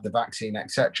vaccine, had the vaccine,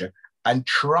 etc., and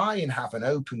try and have an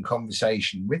open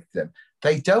conversation with them,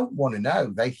 they don't want to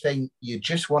know. They think you're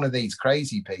just one of these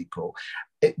crazy people,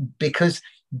 because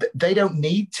they don't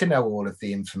need to know all of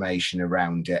the information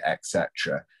around it,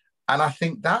 etc. And I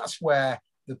think that's where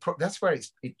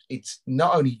it's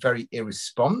not only very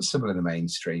irresponsible in the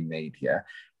mainstream media,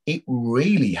 it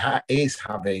really is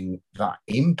having that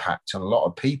impact on a lot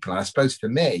of people. And I suppose for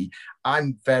me,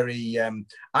 I'm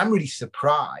really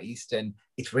surprised, and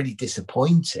it's really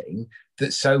disappointing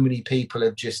that so many people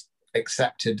have just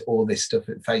accepted all this stuff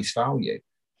at face value.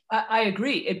 I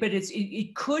agree, but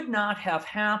it could not have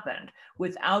happened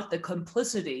without the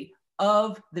complicity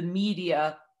of the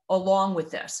media along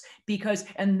with this,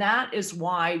 and that is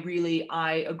why really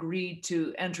I agreed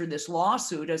to enter this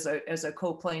lawsuit as a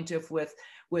co-plaintiff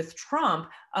with Trump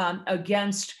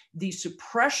against the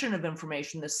suppression of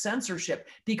information, the censorship,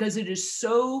 because it is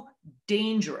so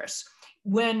dangerous.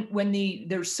 When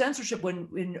there's censorship,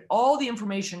 when all the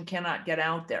information cannot get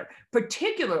out there,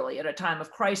 particularly at a time of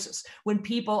crisis, when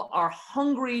people are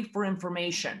hungry for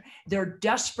information, they're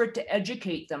desperate to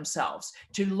educate themselves,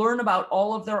 to learn about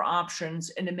all of their options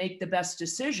and to make the best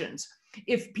decisions.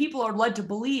 If people are led to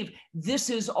believe this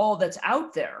is all that's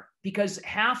out there because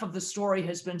half of the story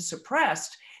has been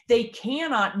suppressed, they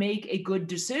cannot make a good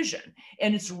decision.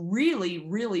 And it's really,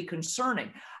 really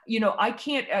concerning. You know, I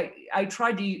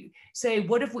tried to say,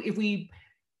 what if we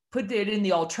put it in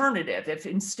the alternative? If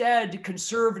instead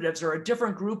conservatives or a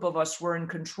different group of us were in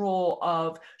control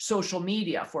of social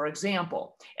media, for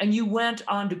example, and you went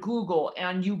onto Google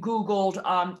and you Googled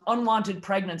unwanted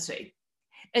pregnancy,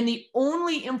 and the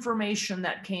only information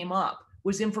that came up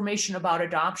was information about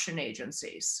adoption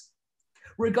agencies.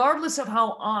 Regardless of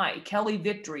how I, Kelly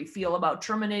Victory, feel about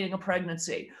terminating a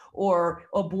pregnancy or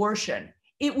abortion,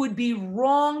 it would be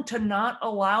wrong to not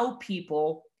allow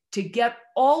people to get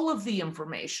all of the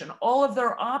information, all of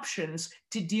their options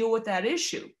to deal with that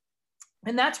issue.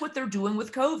 And that's what they're doing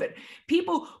with COVID.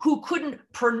 People who couldn't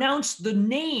pronounce the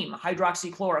name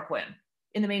hydroxychloroquine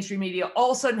in the mainstream media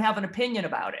all of a sudden have an opinion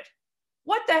about it.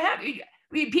 What the heck?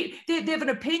 They have an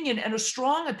opinion, and a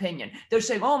strong opinion. They're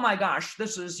saying, oh my gosh,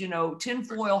 this is,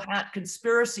 tinfoil hat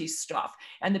conspiracy stuff.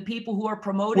 And the people who are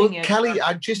promoting it. Kelly,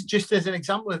 I just as an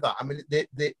example of that, I mean,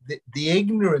 the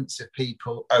ignorance of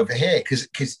people over here, because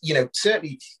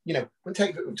certainly, we're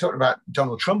talking about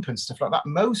Donald Trump and stuff like that.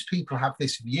 Most people have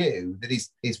this view that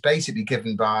is basically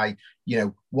given by,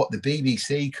 what the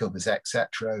BBC covers,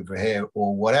 etc., over here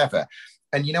or whatever.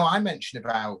 And, I mentioned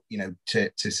about,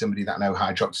 to somebody that I know,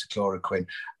 hydroxychloroquine,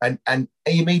 and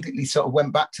he immediately sort of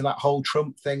went back to that whole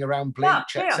Trump thing around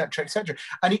bleach, et cetera, et cetera.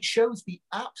 And it shows the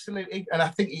absolute, and I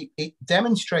think it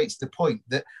demonstrates the point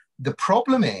that the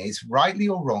problem is, rightly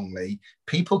or wrongly,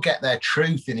 people get their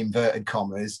truth, in inverted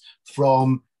commas,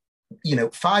 from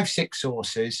 5-6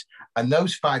 sources, and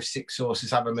those 5-6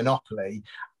 sources have a monopoly.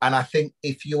 And I think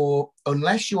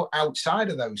unless you're outside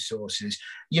of those sources,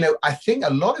 I think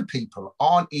a lot of people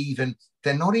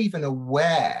they're not even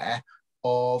aware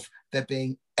of there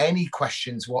being any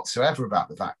questions whatsoever about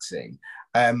the vaccine.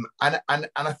 And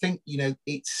I think,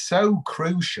 it's so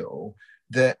crucial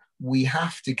that we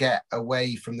have to get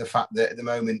away from the fact that at the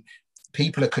moment,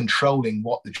 people are controlling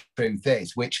what the truth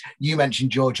is, which you mentioned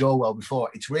George Orwell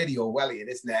before. It's really Orwellian,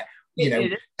 isn't it?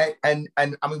 And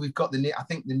I mean, we've got I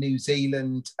think the New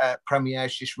Zealand Premier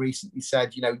just recently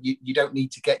said, you don't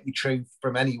need to get your truth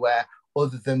from anywhere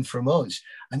other than from us.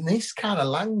 And this kind of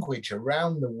language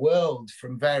around the world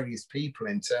from various people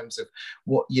in terms of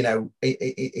what,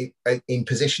 in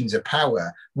positions of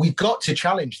power, we've got to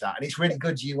challenge that. And it's really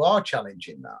good you are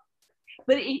challenging that.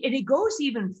 But it goes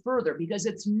even further, because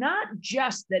it's not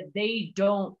just that they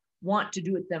don't want to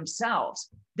do it themselves.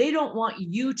 They don't want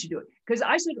you to do it. Because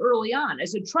I said early on, I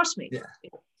said, trust me,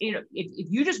 if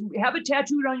you just have it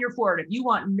tattooed on your forehead, if you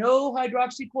want no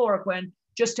hydroxychloroquine,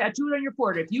 just tattoo it on your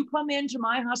forehead. If you come into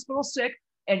my hospital sick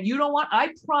and you don't want, I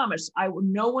promise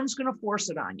no one's going to force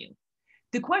it on you.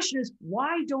 The question is,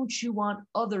 why don't you want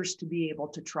others to be able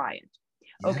to try it?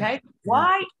 Okay.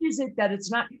 Why is it that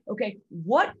it's not? Okay.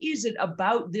 What is it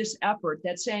about this effort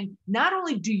that's saying, not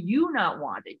only do you not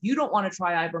want it, you don't want to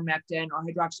try ivermectin or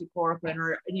hydroxychloroquine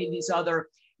or any of these other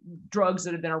drugs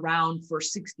that have been around for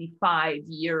 65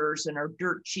 years and are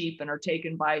dirt cheap and are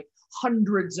taken by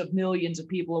hundreds of millions of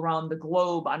people around the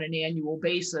globe on an annual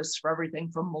basis for everything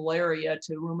from malaria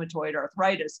to rheumatoid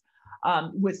arthritis,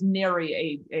 with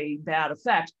nary a bad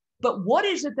effect. But what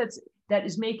is it that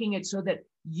is making it so that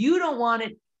you don't want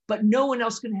it, but no one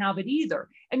else can have it either?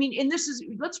 I mean, and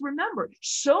let's remember,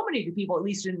 so many of the people, at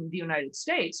least in the United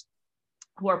States,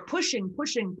 who are pushing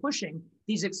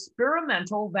these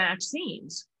experimental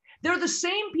vaccines, they're the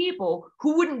same people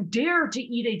who wouldn't dare to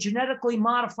eat a genetically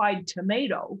modified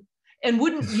tomato and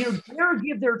wouldn't dare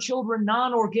give their children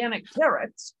non-organic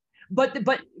carrots. But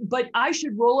I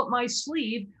should roll up my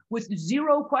sleeve with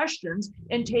zero questions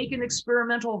and take an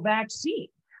experimental vaccine.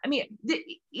 I mean,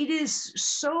 it is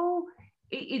so,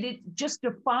 it just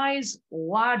defies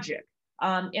logic.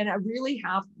 And I really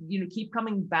have, keep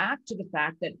coming back to the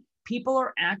fact that people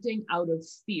are acting out of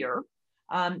fear,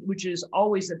 which is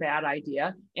always a bad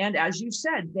idea. And as you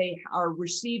said, they are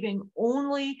receiving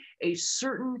only a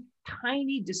certain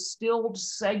tiny distilled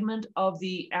segment of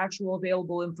the actual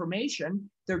available information.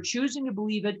 They're choosing to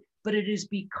believe it, but it has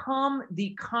become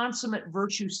the consummate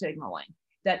virtue signaling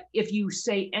that if you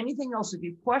say anything else, if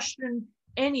you question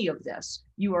any of this,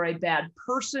 you are a bad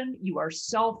person, you are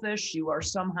selfish, you are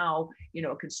somehow,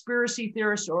 a conspiracy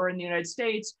theorist, or in the United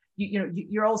States,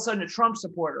 you're all of a sudden a Trump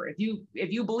supporter.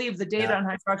 If you believe the data on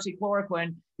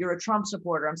hydroxychloroquine, you're a Trump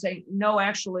supporter. I'm saying, no,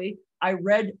 actually, I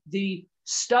read the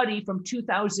study from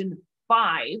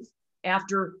 2005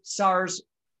 after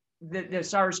the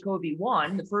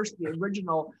SARS-CoV-1, the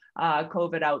original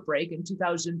COVID outbreak in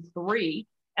 2003.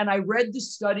 And I read the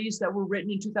studies that were written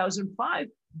in 2005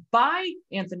 by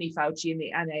Anthony Fauci and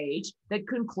the NIH that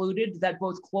concluded that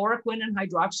both chloroquine and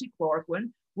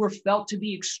hydroxychloroquine were felt to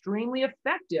be extremely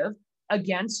effective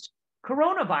against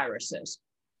coronaviruses.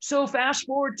 So fast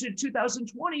forward to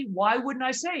 2020, why wouldn't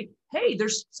I say, hey,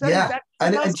 there's studies that...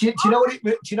 And do you know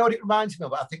what it reminds me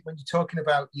of? I think when you're talking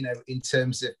about, in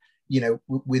terms of,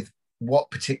 with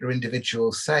what particular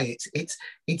individuals say,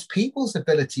 it's people's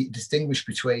ability to distinguish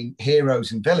between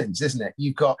heroes and villains, isn't it?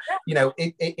 You've got,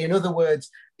 in other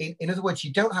words,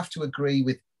 you don't have to agree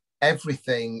with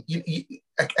everything. You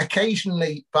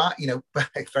occasionally, but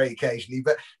very occasionally,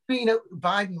 but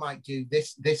Biden might do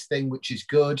this thing which is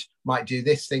good, might do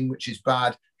this thing which is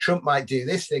bad. Trump might do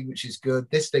this thing which is good,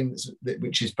 this thing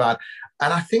which is bad.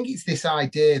 And I think it's this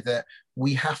idea that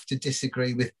we have to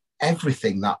disagree with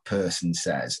everything that person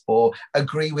says or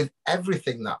agree with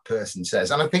everything that person says.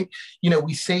 And I think,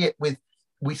 we see it with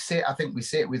I think we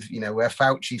see it with, where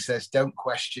Fauci says, don't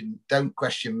question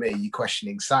me, you're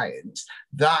questioning science,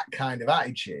 that kind of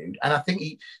attitude. And I think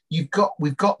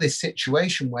we've got this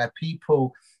situation where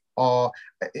people are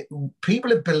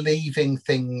believing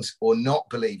things or not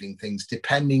believing things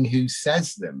depending who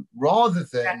says them, rather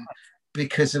than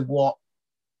because of what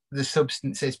the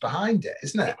substance is behind it,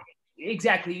 isn't it?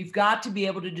 Exactly. You've got to be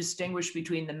able to distinguish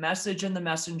between the message and the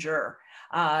messenger.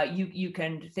 You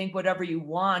can think whatever you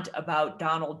want about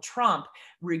Donald Trump.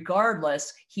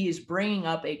 Regardless, he is bringing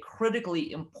up a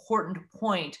critically important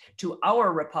point to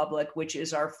our republic, which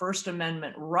is our First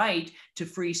Amendment right to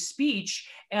free speech.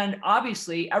 And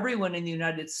obviously, everyone in the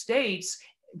United States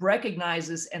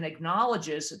recognizes and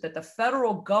acknowledges that the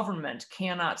federal government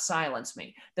cannot silence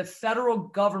me. The federal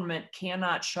government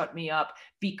cannot shut me up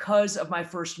because of my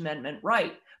First Amendment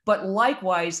right. But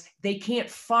likewise, they can't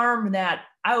farm that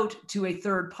out to a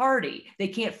third party. They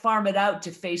can't farm it out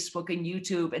to Facebook and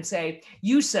YouTube and say,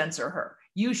 you censor her,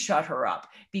 you shut her up.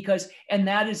 And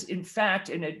that is, in fact,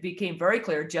 and it became very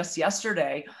clear just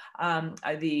yesterday,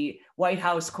 the White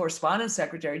House Correspondence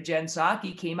Secretary, Jen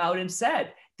Psaki, came out and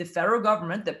said, the federal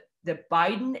government, the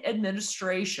Biden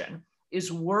administration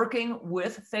is working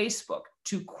with Facebook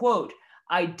to, quote,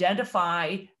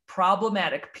 identify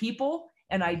problematic people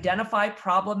and identify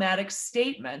problematic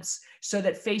statements so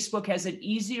that Facebook has an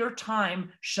easier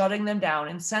time shutting them down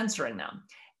and censoring them.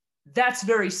 That's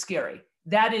very scary.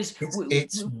 That is,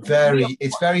 it's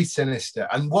very sinister.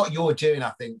 And what you're doing,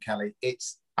 I think, Kelly,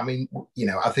 I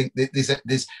think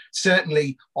there's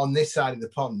certainly on this side of the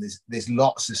pond, there's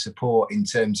lots of support in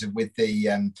terms of with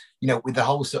the with the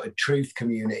whole sort of truth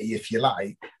community, if you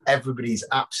like. Everybody's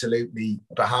absolutely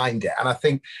behind it, and I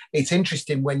think it's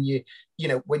interesting when you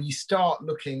start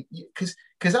looking, because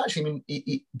actually,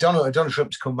 Donald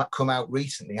Trump's come out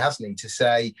recently, hasn't he, to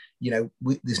say,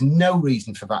 there's no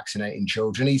reason for vaccinating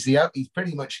children. He's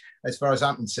pretty much, as far as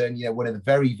I'm concerned, one of the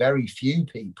very, very few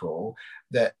people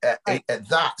that at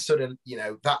that sort of, in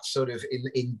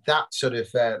that sort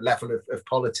of level of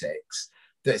politics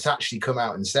that's actually come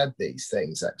out and said these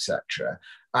things, etc.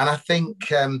 And I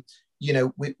think,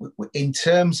 in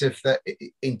terms of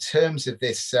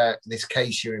this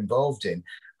case you're involved in,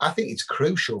 I think it's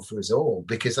crucial for us all,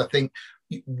 because I think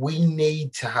we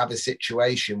need to have a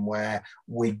situation where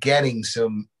we're getting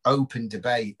some open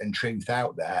debate and truth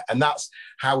out there. And that's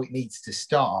how it needs to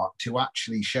start, to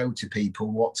actually show to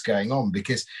people what's going on.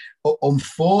 Because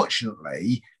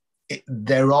unfortunately,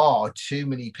 there are too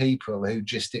many people who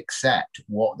just accept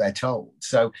what they're told.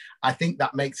 So I think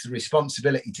that makes the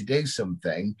responsibility to do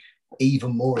something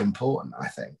even more important, I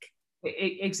think.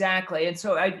 Exactly. And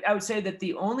so I would say that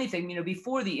the only thing,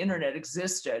 before the internet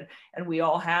existed and we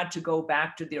all had to go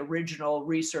back to the original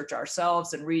research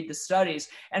ourselves and read the studies.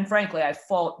 And frankly, I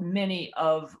fault many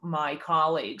of my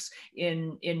colleagues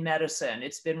in medicine.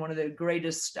 It's been one of the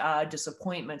greatest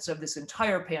disappointments of this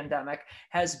entire pandemic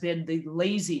has been the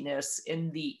laziness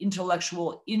and the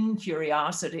intellectual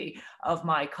incuriosity of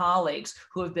my colleagues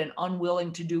who have been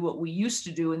unwilling to do what we used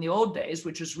to do in the old days,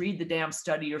 which is read the damn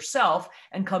study yourself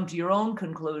and come to your own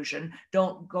conclusion.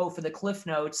 Don't go for the cliff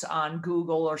notes on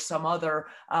Google or some other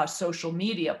social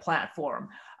media platform.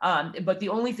 But the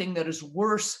only thing that is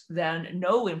worse than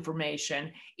no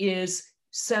information is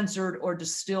censored or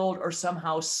distilled or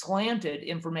somehow slanted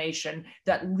information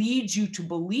that leads you to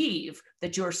believe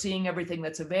that you're seeing everything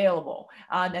that's available,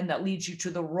 and that leads you to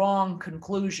the wrong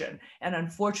conclusion. And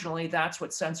unfortunately, that's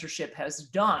what censorship has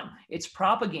done. It's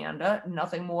propaganda,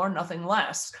 nothing more, nothing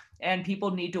less. And people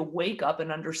need to wake up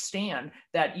and understand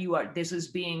that this is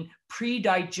being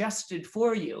pre-digested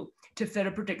for you to fit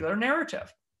a particular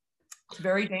narrative. It's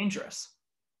very dangerous.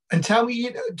 And tell me,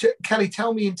 Kelly,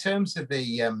 in terms of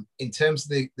the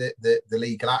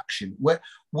legal action,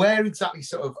 where exactly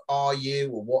sort of are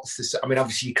you, or what's the? I mean,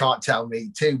 obviously you can't tell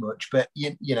me too much, but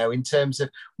in terms of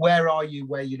where are you,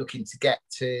 where you're looking to get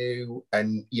to,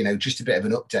 and just a bit of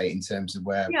an update in terms of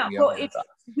where we are.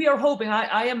 We are hoping.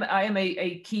 I am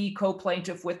a key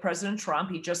co-plaintiff with President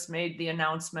Trump. He just made the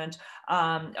announcement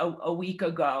a week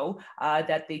ago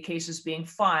that the case is being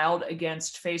filed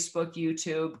against Facebook,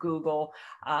 YouTube, Google,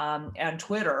 and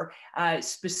Twitter,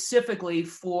 specifically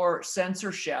for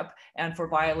censorship and for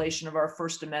violation of our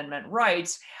First Amendment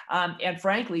rights. And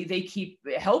frankly, they keep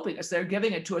helping us. They're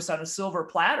giving it to us on a silver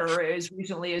platter as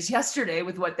recently as yesterday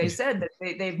with what they said, that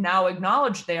they've now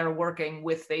acknowledged they are working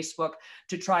with Facebook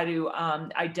to try to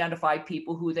identify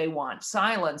people who they want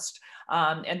silenced.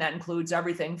 And that includes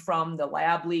everything from the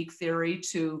lab leak theory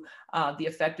to the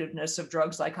effectiveness of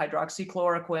drugs like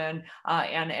hydroxychloroquine,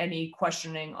 and any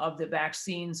questioning of the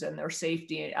vaccines and their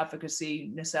safety,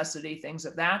 efficacy, necessity, things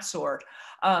of that sort.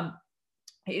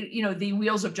 the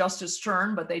wheels of justice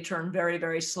turn, but they turn very,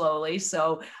 very slowly.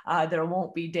 So there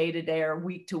won't be day-to-day or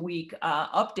week-to-week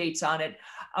updates on it.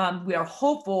 We are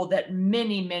hopeful that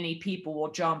many, many people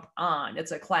will jump on.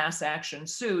 It's a class action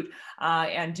suit.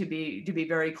 And to be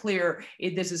very clear,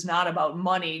 this is not about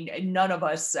money. None of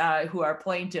us who are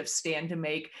plaintiffs stand to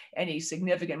make any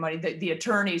significant money. The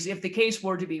attorneys, if the case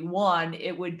were to be won,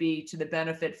 it would be to the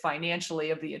benefit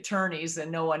financially of the attorneys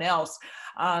and no one else.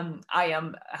 I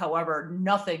am, however,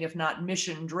 nothing if not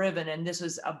mission driven. And this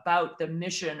is about the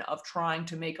mission of trying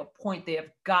to make a point. They have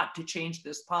got to change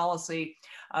this policy.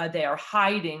 They are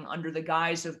hiding under the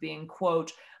guise of being,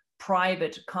 quote,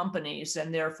 private companies,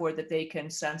 and therefore that they can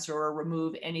censor or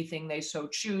remove anything they so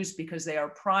choose because they are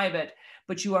private.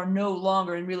 But you are no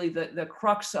longer, and really the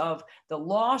crux of the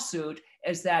lawsuit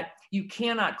is that you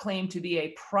cannot claim to be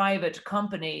a private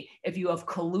company if you have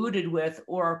colluded with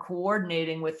or are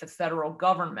coordinating with the federal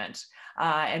government,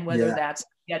 and whether that's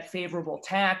get favorable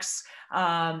tax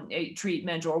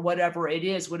treatment or whatever it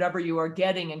is, whatever you are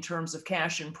getting in terms of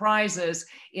cash and prizes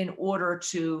in order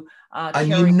to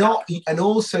and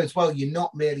also as well, you're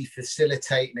not merely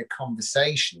facilitating a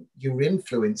conversation, you're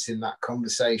influencing that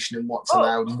conversation and what's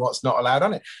allowed and what's not allowed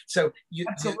on it. So you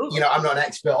know, I'm not an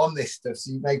expert on this stuff,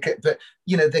 so you make it, but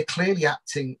they're clearly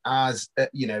acting as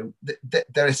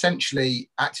they're essentially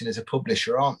acting as a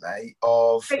publisher, aren't they,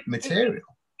 of material.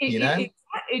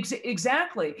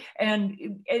 Exactly. And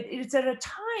it's at a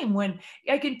time when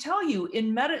I can tell you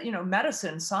in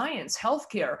medicine, science,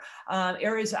 healthcare,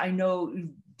 areas I know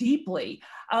deeply,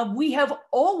 we have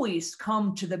always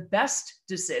come to the best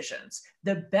decisions,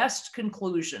 the best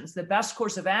conclusions, the best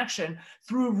course of action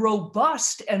through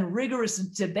robust and rigorous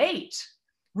debate.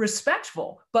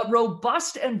 Respectful, but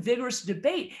robust and vigorous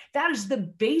debate. That is the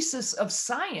basis of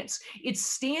science. It's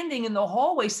standing in the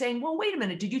hallway saying, well, wait a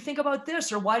minute, did you think about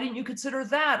this? Or why didn't you consider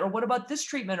that? Or what about this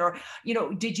treatment? Or,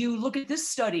 did you look at this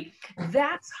study?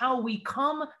 That's how we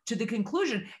come to the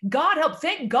conclusion. God help,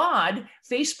 thank God,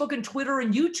 Facebook and Twitter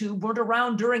and YouTube weren't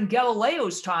around during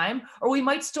Galileo's time, or we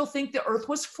might still think the earth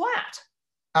was flat.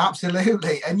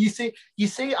 Absolutely. And you see,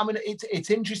 I mean, it's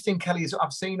interesting, Kelly, as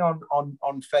I've seen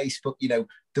on Facebook,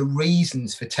 the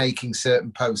reasons for taking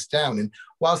certain posts down. And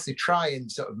whilst they try and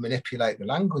sort of manipulate the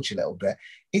language a little bit,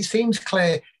 it seems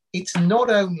clear it's not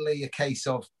only a case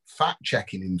of fact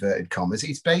checking, inverted commas,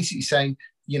 it's basically saying,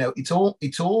 it's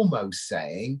almost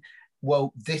saying,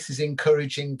 well, this is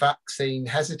encouraging vaccine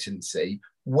hesitancy,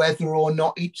 whether or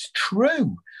not it's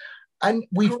true. And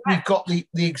we've got the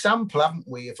example, haven't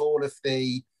we, of all of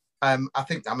the I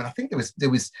think there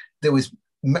was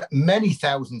many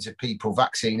thousands of people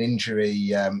affected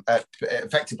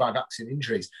by vaccine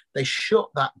injuries. They shut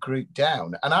that group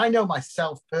down. And I know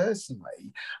myself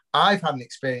personally, I've had an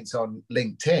experience on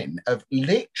LinkedIn of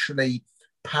literally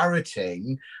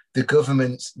parroting the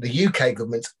UK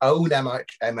government's own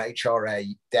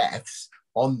MHRA deaths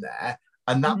on there,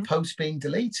 and that post being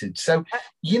deleted. So,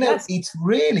 it's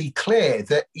really clear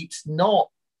that it's not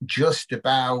just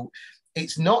about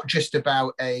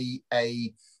a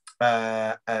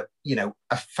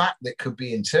fact that could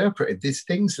be interpreted. There's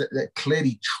things that are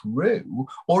clearly true,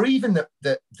 or even that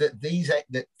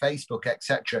Facebook,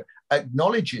 etc.,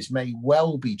 acknowledges may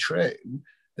well be true,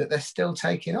 that they're still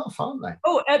taking off, aren't they?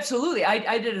 Oh, absolutely.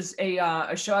 I did a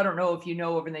show. I don't know if you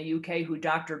know over in the UK who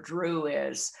Dr. Drew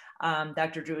is.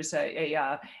 Dr. Drew is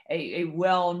a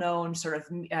well-known sort of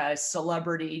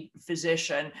celebrity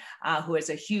physician who has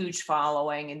a huge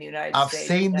following in the United States. I've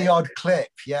seen the odd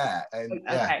clip, yeah.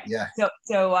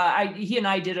 So he and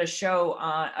I did a show,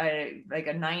 like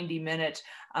a 90-minute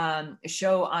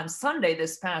show on Sunday,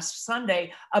 this past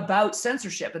Sunday, about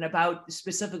censorship and about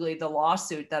specifically the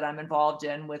lawsuit that I'm involved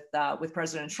in with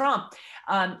President Trump.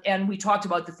 And we talked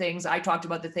about I talked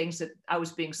about the things that I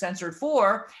was being censored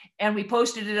for, and we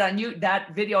posted it on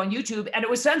that video on YouTube, and it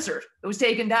was censored. It was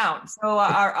taken down. So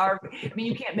I mean,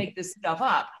 you can't make this stuff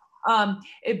up.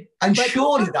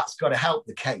 Surely that's got to help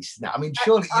the case now. I mean,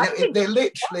 surely they're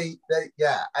literally,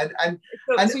 and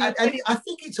I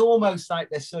think it's almost like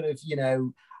they're sort of,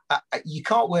 you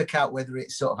can't work out whether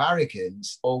it's sort of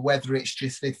arrogance or whether it's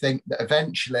just they think that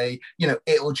eventually,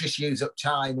 it'll just use up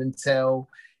time until,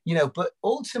 but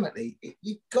ultimately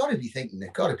you've got to be thinking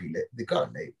they've got to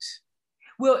lose.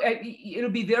 Well, it'll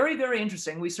be very, very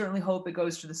interesting. We certainly hope it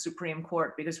goes to the Supreme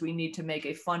Court, because we need to make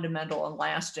a fundamental and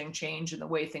lasting change in the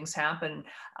way things happen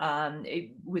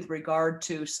with regard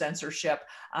to censorship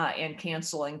and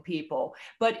canceling people.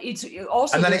 But it's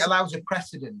also— And then it allows a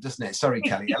precedent, doesn't it? Sorry,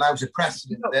 Kelly. It allows a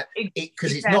precedent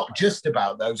because it's not just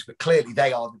about those, but clearly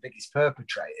they are the biggest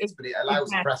perpetrators, but it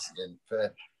allows a precedent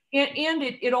for— And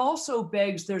it also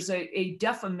begs, there's a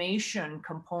defamation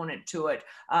component to it.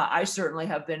 I certainly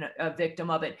have been a victim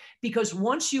of it, because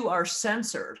once you are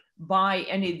censored by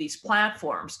any of these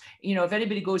platforms, if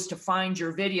anybody goes to find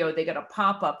your video, they get a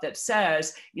pop-up that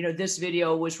says, this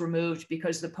video was removed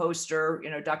because the poster,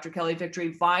 Dr. Kelly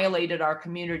Victory, violated our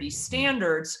community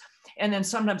standards. And then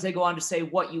sometimes they go on to say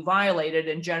what you violated.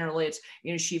 And generally it's,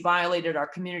 she violated our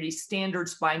community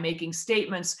standards by making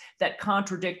statements that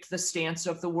contradict the stance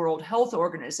of the World Health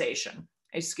Organization.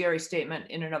 A scary statement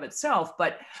in and of itself.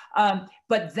 But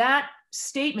that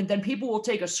statement, then people will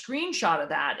take a screenshot of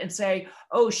that and say,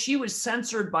 oh, she was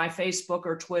censored by Facebook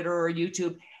or Twitter or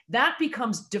YouTube. That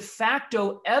becomes de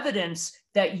facto evidence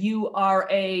that you are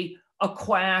a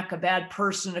quack, a bad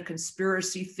person, a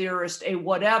conspiracy theorist, a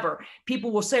whatever.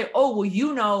 People will say, oh,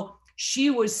 well,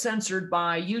 she was censored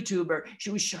by YouTube, or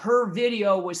her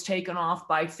video was taken off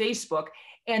by Facebook.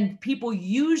 And people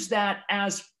use that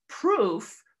as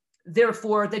proof,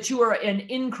 therefore, that you are an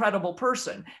incredible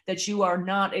person, that you are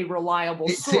not a reliable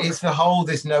source. It's the whole,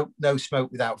 there's no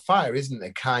smoke without fire, isn't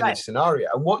it, kind of scenario.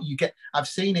 And what you get, I've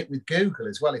seen it with Google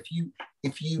as well.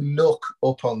 If you look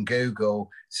up on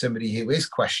Google somebody who is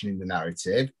questioning the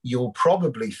narrative, you'll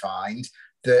probably find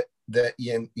that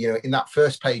in that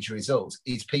first page of results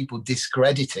is people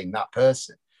discrediting that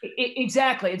person.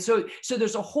 Exactly. And so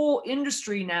there's a whole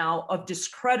industry now of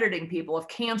discrediting people, of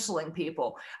canceling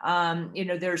people. And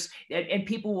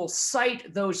people will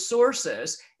cite those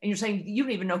sources, and you're saying you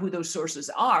don't even know who those sources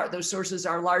are. Those sources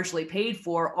are largely paid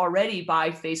for already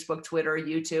by Facebook, Twitter,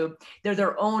 YouTube. They're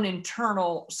their own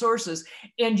internal sources,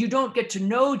 and you don't get to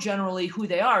know generally who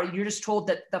they are. You're just told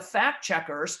that the fact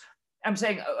checkers, I'm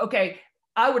saying, okay,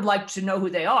 I would like to know who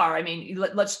they are. I mean,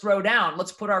 let's throw down.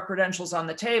 Let's put our credentials on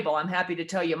the table. I'm happy to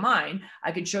tell you mine.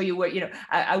 I can show you what,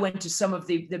 I went to some of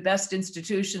the best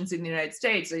institutions in the United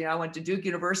States. I went to Duke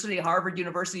University, Harvard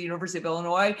University, University of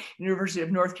Illinois, University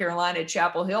of North Carolina at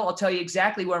Chapel Hill. I'll tell you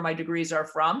exactly where my degrees are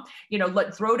from.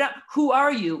 Let's throw down. Who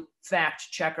are you,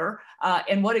 fact checker?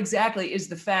 And what exactly is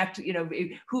the fact,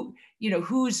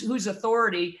 whose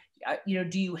authority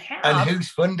do you have? And who's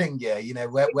funding you?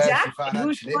 Where's your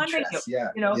financial interest?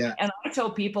 And I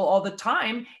tell people all the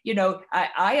time,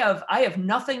 I have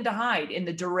nothing to hide. In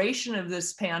the duration of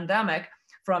this pandemic,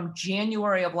 from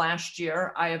January of last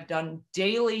year, I have done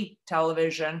daily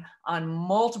television on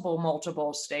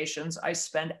multiple stations. I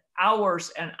spend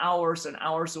hours and hours and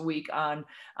hours a week on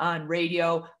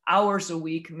radio, hours a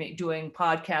week doing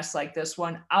podcasts like this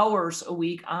one, hours a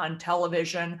week on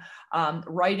television,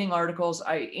 writing articles.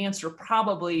 I answer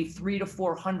probably 300 to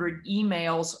 400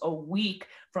 emails a week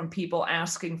from people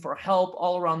asking for help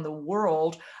all around the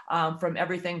world, from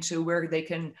everything to where they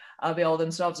can avail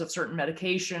themselves of certain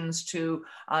medications to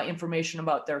information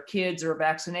about their kids or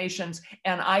vaccinations.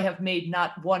 And I have made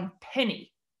not one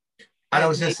penny. And I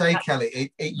was going to say,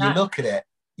 Kelly, you look at it,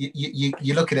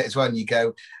 you look at it as well, and you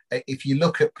go, if you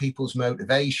look at people's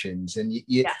motivations, and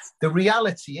the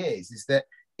reality is that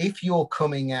if you're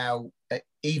coming out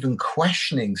even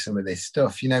questioning some of this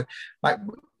stuff,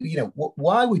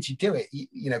 why would you do it?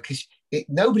 Because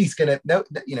nobody's going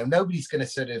to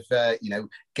sort of,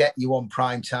 get you on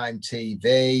primetime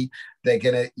TV. They're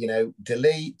going to,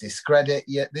 delete, discredit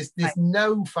you. There's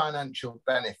no financial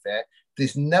benefit.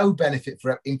 There's no benefit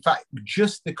in fact,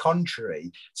 just the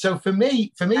contrary. So for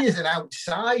me as an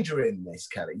outsider in this,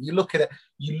 Kelly, you look at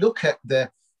the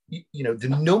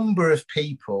number of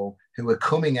people who are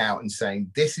coming out and saying,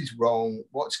 this is wrong,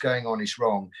 what's going on is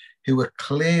wrong, who are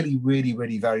clearly really,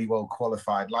 really very well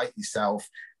qualified, like yourself.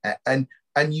 And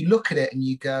you look at it and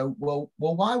you go, well,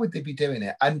 why would they be doing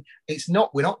it? And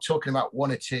we're not talking about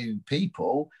one or two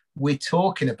people. We're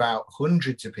talking about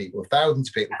hundreds of people, thousands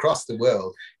of people across the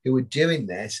world who are doing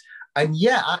this. And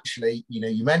actually,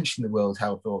 you mentioned the World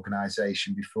Health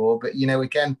Organization before, but,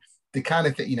 again, the kind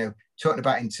of thing, talking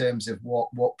about in terms of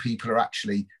what people are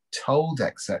actually told,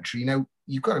 etc.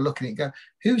 You've got to look at it and go,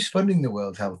 who's funding the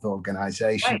World Health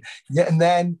Organization? Right. Yeah, and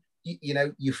then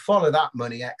you follow that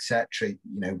money, etc.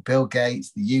 Bill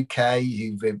Gates, the UK,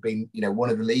 who've been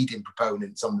one of the leading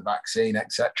proponents on the vaccine,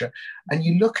 etc. And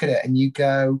you look at it and you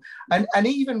go, and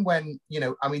even when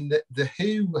the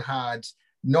WHO had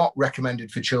not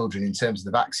recommended for children in terms of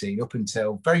the vaccine up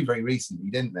until very, very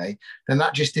recently, didn't they? Then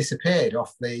that just disappeared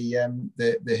off the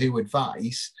WHO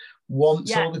advice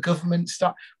once all the government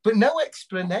stopped. But no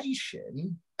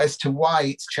explanation as to why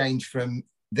it's changed from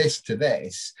this to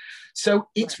this. So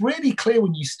it's really clear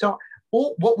when you start.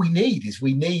 What we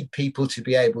need people to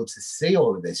be able to see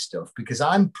all of this stuff, because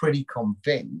I'm pretty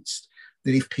convinced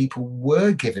that if people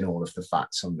were given all of the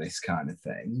facts on this kind of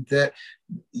thing, that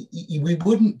we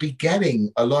wouldn't be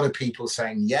getting a lot of people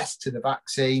saying yes to the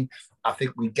vaccine. I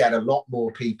think we get a lot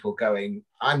more people going,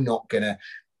 I'm not going to,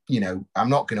 I'm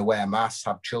not going to wear masks,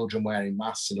 have children wearing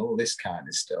masks and all this kind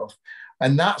of stuff.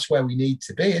 And that's where we need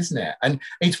to be, isn't it? And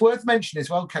it's worth mentioning as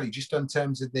well, Kelly, just in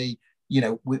terms of the,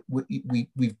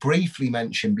 we've briefly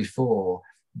mentioned before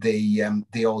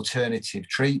the alternative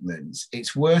treatments.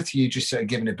 It's worth you just sort of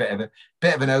giving a bit of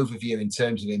an overview in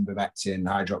terms of ivermectin,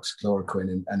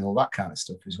 hydroxychloroquine, and all that kind of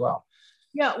stuff as well.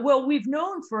 Yeah, well, we've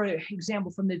known, for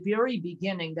example, from the very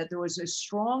beginning that there was a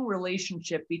strong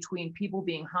relationship between people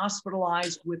being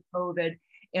hospitalized with COVID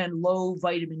and low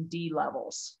vitamin D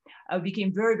levels. It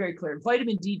became very, very clear.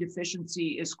 Vitamin D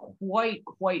deficiency is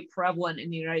quite prevalent in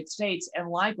the United States, and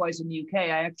likewise in the UK.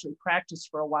 I actually practiced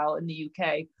for a while in the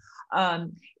UK.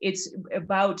 It's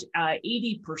about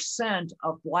 80%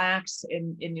 of Blacks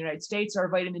in the United States are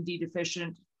vitamin D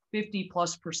deficient,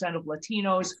 50+% of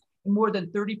Latinos, and more than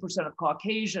 30% of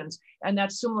Caucasians. And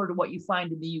that's similar to what you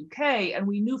find in the UK. And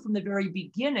we knew from the very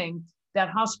beginning that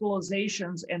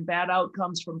hospitalizations and bad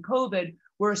outcomes from COVID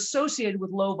were associated with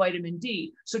low vitamin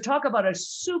D. So talk about a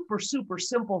super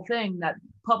simple thing that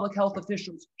public health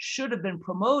officials should have been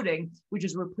promoting, which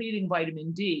is repleting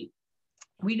vitamin D.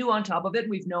 We knew on top of it,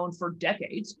 we've known for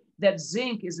decades, that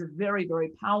zinc is a very,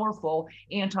 very powerful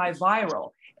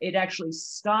antiviral. It actually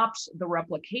stops the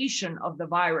replication of the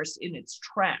virus in its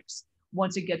tracks.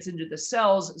 Once it gets into the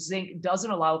cells, zinc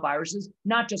doesn't allow viruses,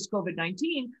 not just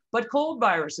COVID-19, but cold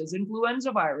viruses,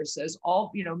 influenza viruses,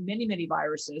 all, many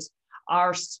viruses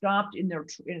are stopped in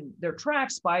their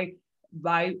tracks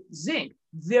by zinc.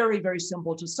 Very, very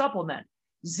simple to supplement.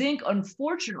 Zinc,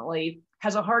 unfortunately,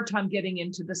 has a hard time getting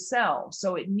into the cell.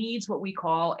 So it needs what we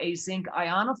call a zinc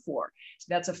ionophore.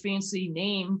 That's a fancy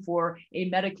name for a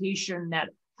medication that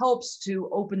helps to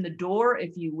open the door,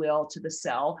 if you will, to the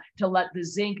cell to let the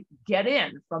zinc get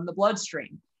in from the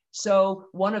bloodstream. So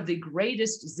one of the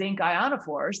greatest zinc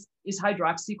ionophores is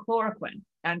hydroxychloroquine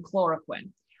and chloroquine.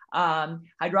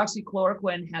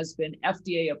 Hydroxychloroquine has been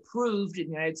FDA approved in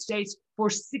the United States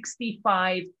for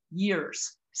 65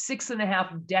 years,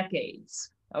 6.5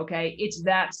 decades. Okay, it's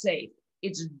that safe.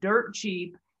 It's dirt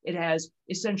cheap. It has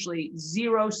essentially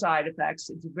zero side effects.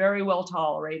 It's very well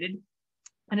tolerated.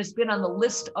 And it's been on the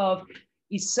list of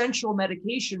essential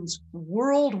medications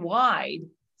worldwide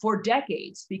for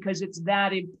decades because it's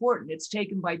that important. It's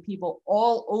taken by people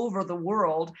all over the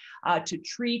world to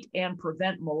treat and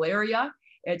prevent malaria.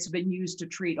 It's been used to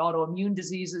treat autoimmune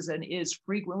diseases and is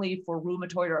frequently for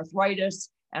rheumatoid arthritis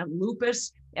and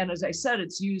lupus. And as I said,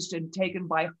 it's used and taken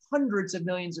by hundreds of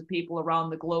millions of people around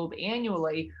the globe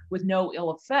annually with no ill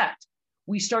effect.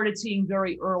 We started seeing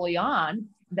very early on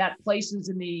that places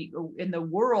in the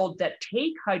world that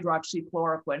take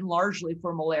hydroxychloroquine, largely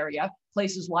for malaria,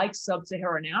 places like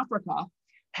sub-Saharan Africa,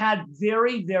 had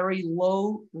very, very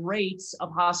low rates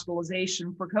of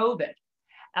hospitalization for COVID.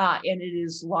 And it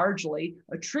is largely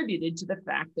attributed to the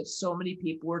fact that so many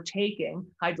people were taking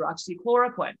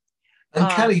hydroxychloroquine. And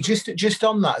Kelly, just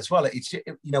on that as well, it's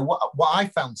what I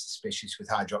found suspicious with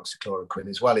hydroxychloroquine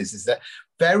as well is that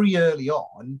very early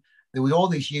on there were all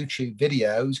these YouTube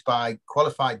videos by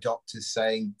qualified doctors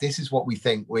saying this is what we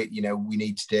think we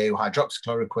need to do,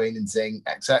 hydroxychloroquine and zinc,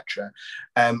 etc.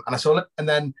 And I saw it, and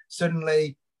then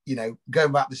suddenly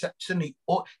going back suddenly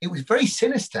it was very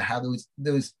sinister how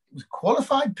there was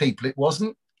qualified people. It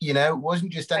wasn't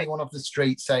just anyone off the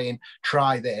street saying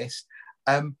try this.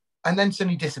 And then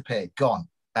suddenly disappeared, gone.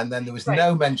 And then there was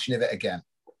no mention of it again.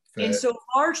 And so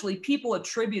largely people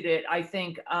attribute it, I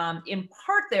think, in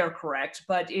part they're correct,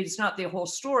 but it's not the whole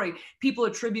story. People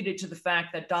attribute it to the fact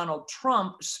that Donald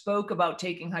Trump spoke about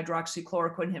taking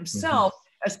hydroxychloroquine himself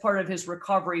as part of his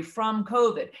recovery from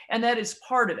COVID. And that is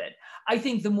part of it. I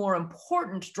think the more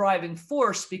important driving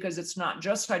force, because it's not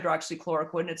just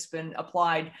hydroxychloroquine, it's been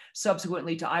applied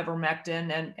subsequently to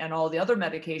ivermectin and all the other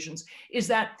medications, is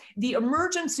that the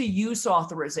emergency use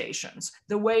authorizations,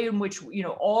 the way in which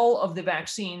all of the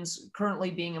vaccines currently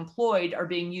being employed are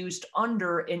being used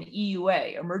under an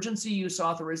EUA, emergency use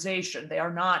authorization. They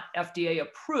are not FDA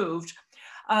approved.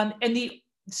 And the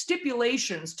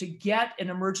stipulations to get an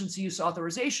emergency use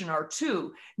authorization are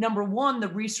two. Number one, the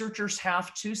researchers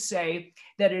have to say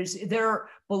that it is their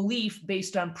belief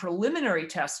based on preliminary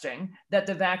testing that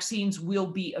the vaccines will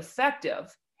be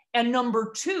effective. And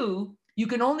number two, you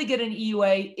can only get an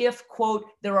EUA if, quote,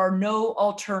 there are no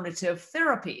alternative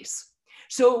therapies.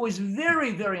 So it was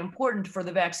very, very important for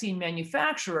the vaccine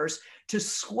manufacturers to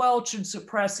squelch and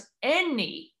suppress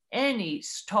any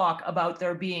talk about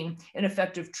there being an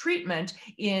effective treatment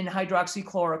in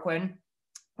hydroxychloroquine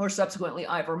or subsequently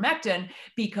ivermectin,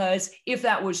 because if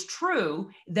that was true,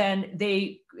 then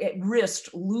they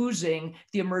risked losing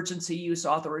the emergency use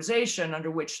authorization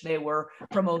under which they were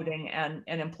promoting and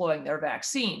employing their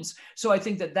vaccines. So I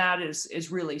think that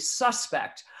is really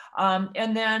suspect.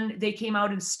 And then they came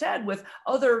out instead with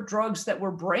other drugs that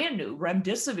were brand new,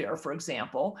 remdesivir, for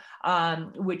example,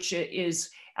 which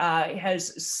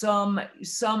has some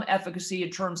efficacy in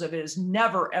terms of it has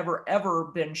never, ever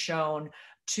been shown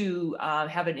to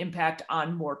have an impact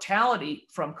on mortality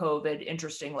from COVID.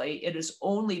 Interestingly, it has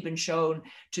only been shown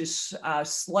to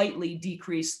slightly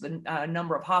decrease the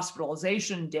number of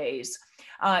hospitalization days.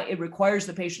 It requires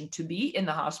the patient to be in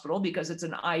the hospital because it's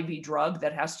an IV drug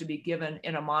that has to be given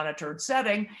in a monitored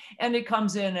setting, and it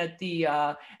comes in at the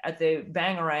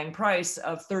bangarang price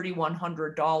of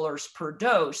 $3,100 per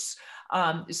dose.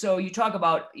 So you talk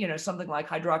about, something like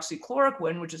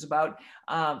hydroxychloroquine, which is about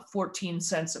 14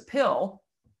 cents a pill.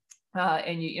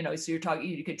 And so you're talking,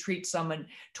 you could treat someone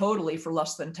totally for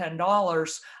less than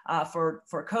 $10 for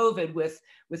COVID with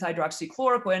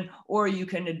hydroxychloroquine, or you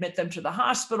can admit them to the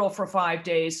hospital for 5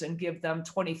 days and give them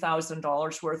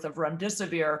 $20,000 worth of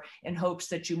remdesivir in hopes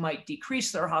that you might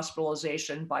decrease their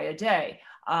hospitalization by a day.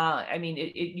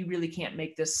 You really can't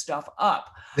make this stuff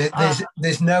up.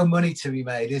 There's no money to be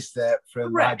made, is there,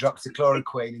 from correct.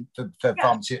 hydroxychloroquine for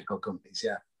pharmaceutical companies?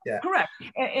 Yeah. Yeah. Correct.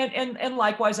 And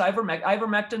likewise,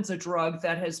 ivermectin's a drug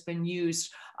that has been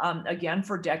used, again,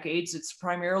 for decades. It's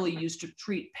primarily used to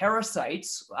treat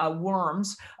parasites,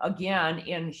 worms, again,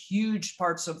 in huge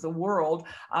parts of the world.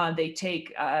 They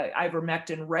take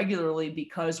ivermectin regularly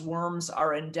because worms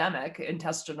are endemic.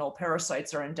 Intestinal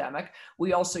parasites are endemic.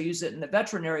 We also use it in the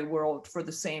veterinary world for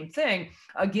the same thing.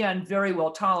 Again, very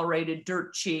well tolerated,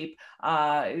 dirt cheap,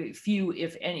 few,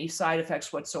 if any, side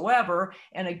effects whatsoever.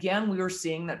 And again, we were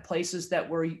seeing that places that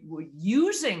were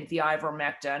using the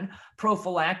ivermectin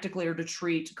prophylactically or to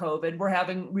treat COVID were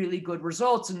having really good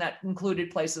results, and that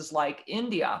included places like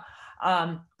India.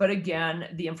 But again,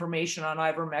 the information on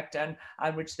ivermectin,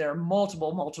 on which there are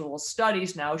multiple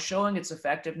studies now showing its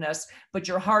effectiveness, but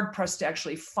you're hard pressed to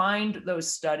actually find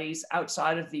those studies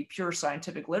outside of the pure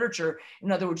scientific literature.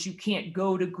 In other words, you can't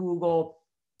go to Google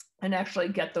and actually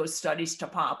get those studies to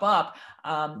pop up.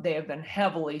 They have been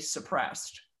heavily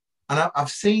suppressed. And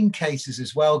I've seen cases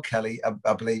as well, Kelly,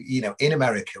 I believe, in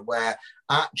America, where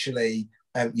actually,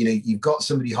 you've got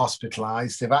somebody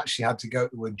hospitalized. They've actually had to go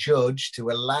to a judge to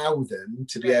allow them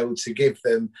to be able to give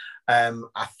them,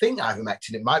 I think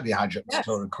ivermectin, it might be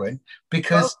hydroxychloroquine,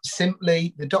 because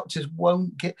simply the doctors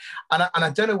won't get, and I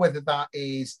don't know whether that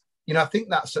is, I think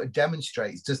that sort of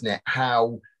demonstrates, doesn't it,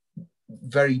 how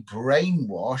very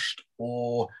brainwashed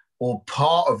or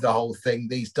part of the whole thing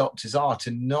these doctors are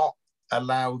to not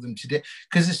allow them to do,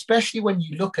 because especially when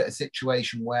you look at a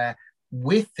situation where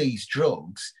with these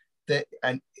drugs that,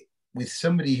 and with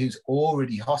somebody who's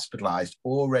already hospitalized,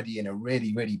 already in a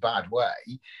really, really bad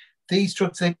way, these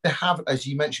drugs, they have, as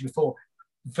you mentioned before,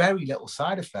 very little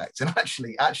side effects, and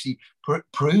actually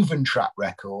proven track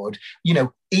record.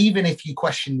 Even if you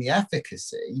question the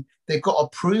efficacy, they've got a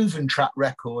proven track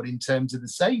record in terms of the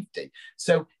safety.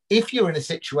 So if you're in a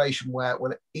situation where,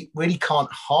 it really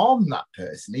can't harm that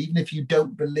person, even if you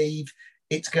don't believe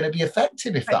it's going to be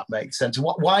effective, if that makes sense.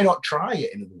 Why not try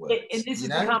it, in other words? And this is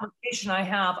the conversation I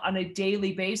have on a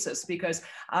daily basis, because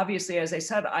obviously, as I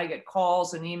said, I get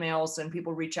calls and emails and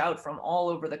people reach out from all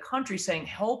over the country saying,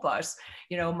 help us.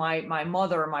 My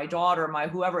mother, my daughter, my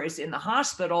whoever is in the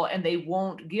hospital, and they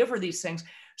won't give her these things.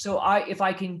 So if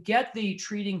I can get the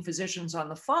treating physicians on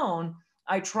the phone,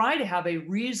 I try to have a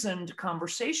reasoned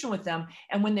conversation with them.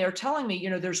 And when they're telling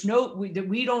me,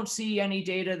 we don't see any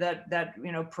data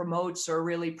that promotes or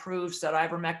really proves that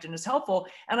ivermectin is helpful.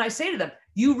 And I say to them,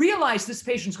 you realize this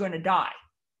patient's going to die,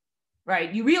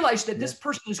 right? You realize that this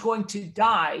person is going to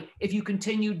die if you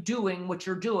continue doing what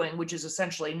you're doing, which is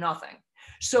essentially nothing.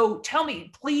 So tell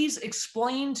me, please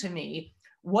explain to me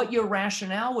what your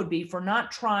rationale would be for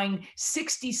not trying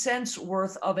 60 cents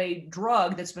worth of a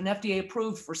drug that's been FDA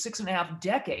approved for 6.5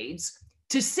 decades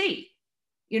to see,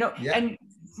 and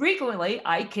frequently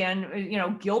I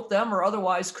can, guilt them or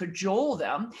otherwise cajole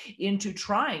them into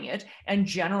trying it, and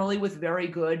generally with very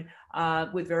good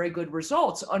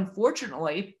results.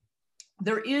 Unfortunately,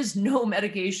 there is no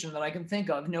medication that I can think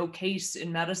of, no case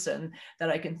in medicine that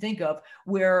I can think of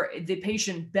where the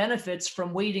patient benefits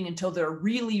from waiting until they're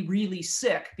really, really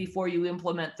sick before you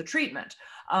implement the treatment.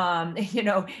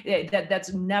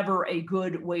 That's never a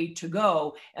good way to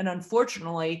go. And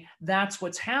unfortunately, that's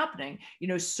what's happening.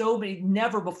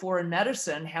 Never before in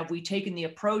medicine have we taken the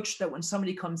approach that when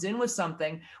somebody comes in with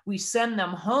something, we send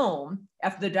them home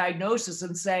after the diagnosis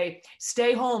and say,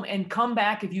 stay home and come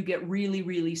back if you get really,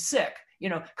 really sick.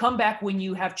 Come back when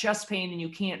you have chest pain and you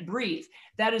can't breathe.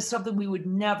 That is something we would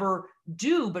never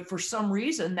do. But for some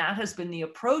reason, that has been the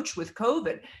approach with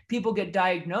COVID. People get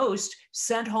diagnosed,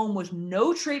 sent home with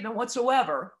no treatment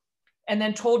whatsoever, and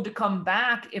then told to come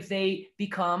back if they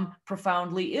become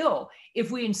profoundly ill.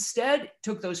 If we instead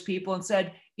took those people and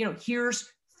said,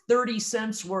 here's 30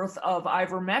 cents worth of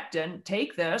ivermectin,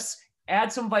 take this,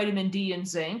 add some vitamin D and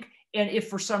zinc. And if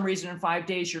for some reason in 5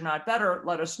 days you're not better,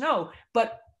 let us know.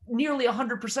 But nearly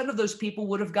 100% of those people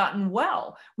would have gotten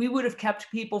well. We would have kept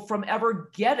people from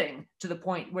ever getting to the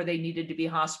point where they needed to be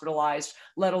hospitalized,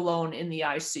 let alone in the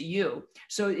ICU.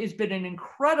 So it's been an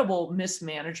incredible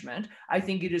mismanagement. I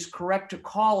think it is correct to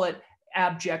call it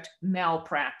abject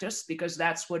malpractice, because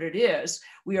that's what it is.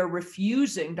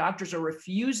 Doctors are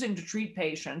refusing to treat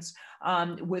patients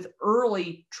with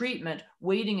early treatment,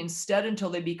 waiting instead until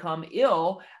they become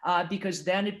ill, because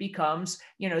then it becomes,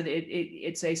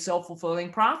 it's a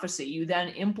self-fulfilling prophecy. You then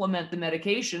implement the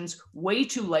medications way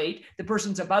too late. The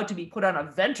person's about to be put on a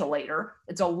ventilator.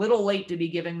 It's a little late to be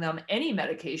giving them any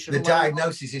medication. The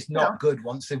diagnosis is not good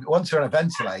once they're on a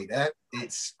ventilator.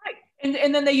 It's... Right.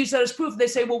 And then they use that as proof. They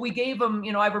say, well, we gave him,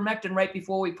 ivermectin right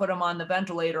before we put him on the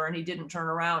ventilator and he didn't turn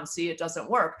around and see it doesn't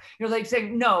work. You're like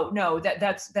saying, no,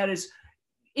 that is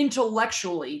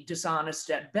intellectually dishonest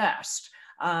at best.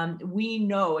 We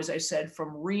know, as I said,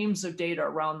 from reams of data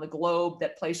around the globe,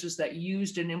 that places that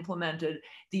used and implemented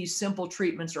these simple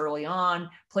treatments early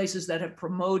on, places that have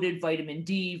promoted vitamin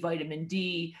D,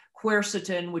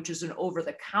 quercetin, which is an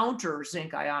over-the-counter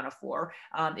zinc ionophore.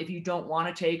 If you don't want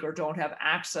to take or don't have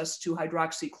access to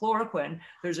hydroxychloroquine,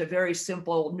 there's a very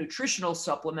simple nutritional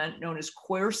supplement known as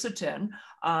quercetin.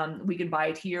 We can buy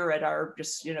it here at our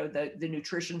the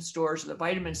nutrition stores or the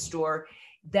vitamin store.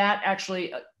 That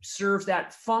actually serves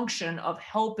that function of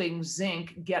helping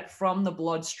zinc get from the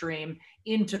bloodstream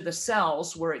into the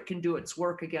cells where it can do its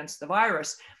work against the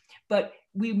virus. But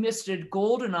we missed a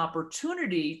golden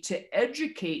opportunity to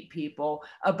educate people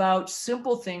about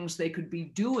simple things they could be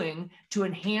doing to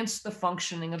enhance the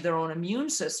functioning of their own immune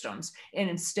systems, and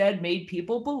instead made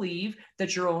people believe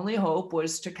that your only hope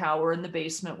was to cower in the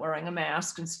basement wearing a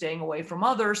mask and staying away from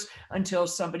others until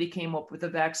somebody came up with a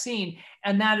vaccine.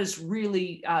 And that is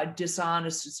really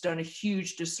dishonest. It's done a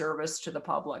huge disservice to the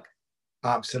public.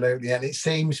 Absolutely. And it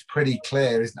seems pretty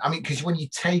clear, isn't it? I mean, because when you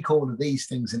take all of these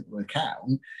things into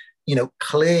account,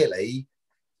 clearly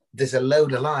there's a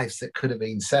load of lives that could have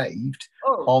been saved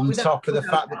on top of the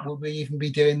fact that we'll even be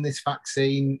doing this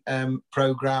vaccine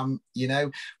program,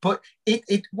 But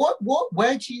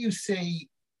where do you see,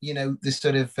 the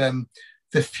sort of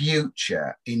the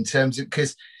future in terms of,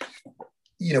 because,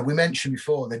 we mentioned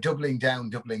before, they're doubling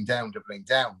down,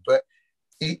 but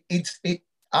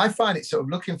I find it sort of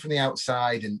looking from the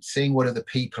outside and seeing what other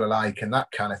people are like and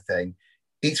that kind of thing.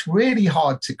 It's really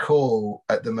hard to call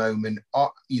at the moment,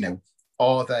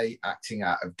 are they acting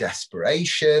out of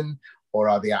desperation or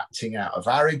are they acting out of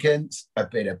arrogance? A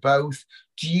bit of both.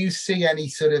 Do you see any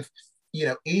sort of,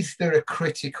 is there a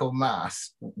critical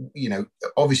mass?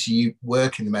 Obviously you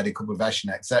work in the medical profession,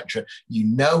 etc.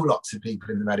 Lots of people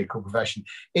in the medical profession.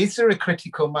 Is there a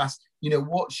critical mass?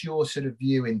 What's your sort of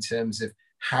view in terms of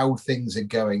how things are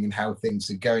going and how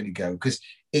things are going to go? Because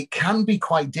it can be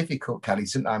quite difficult, Kelly,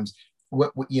 sometimes.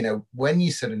 When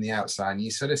you sit on the outside,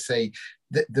 you sort of say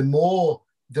that the more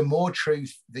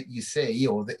truth that you see,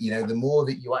 or that the more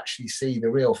that you actually see the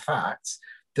real facts,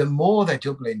 the more they're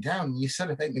doubling down. You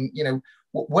sort of thinking,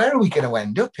 where are we going to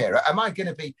end up here? Am I going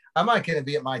to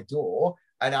be at my door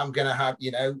and I'm going to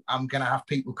have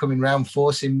people coming around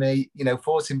forcing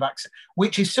back,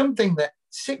 which is something that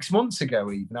 6 months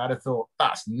ago even I'd have thought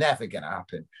that's never going to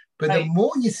happen. But the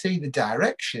more you see the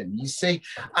direction, you see,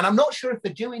 and I'm not sure if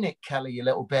they're doing it, Kelly, a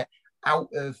little bit out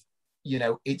of,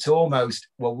 it's almost,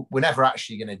 well, we're never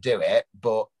actually going to do it,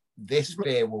 but this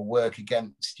fear will work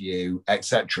against you,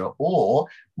 etc. Or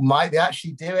might they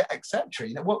actually do it, etc.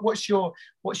 What's your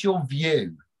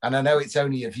view? And I know it's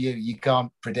only a view. You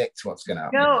can't predict what's going to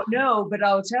happen. No, but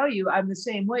I'll tell you, I'm the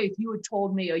same way. If you had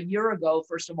told me a year ago,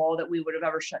 first of all, that we would have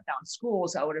ever shut down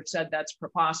schools, I would have said that's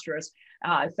preposterous.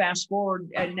 Fast forward,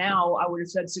 and now I would have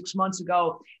said 6 months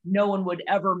ago, no one would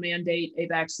ever mandate a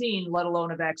vaccine, let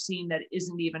alone a vaccine that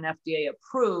isn't even FDA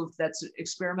approved, that's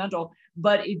experimental.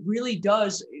 But it really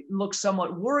does look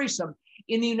somewhat worrisome.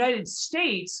 In the United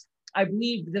States, I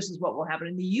believe this is what will happen.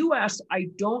 In the US, I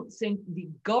don't think the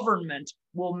government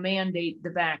will mandate the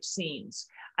vaccines.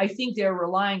 I think they're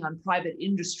relying on private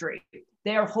industry.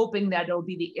 They are hoping that it'll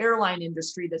be the airline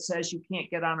industry that says you can't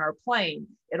get on our plane.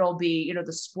 It'll be, you know,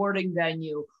 the sporting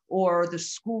venue or the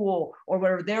school or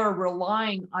whatever. They're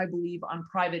relying, I believe, on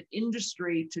private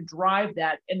industry to drive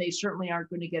that, and they certainly aren't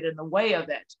going to get in the way of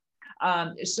it.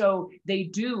 So they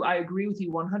do, I agree with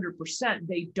you 100%.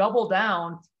 They double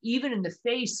down even in the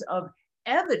face of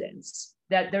evidence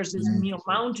that there's this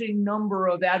mounting number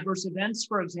of adverse events,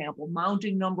 for example,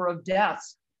 mounting number of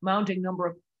deaths, mounting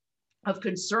number of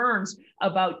concerns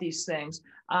about these things.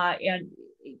 And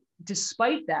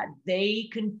despite that, they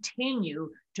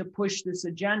continue to push this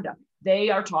agenda. They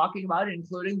are talking about,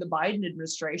 including the Biden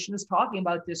administration, is talking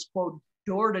about this, quote,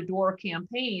 door-to-door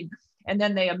campaign. And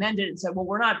then they amended it and said, well,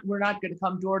 we're not going to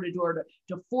come door to door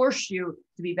to force you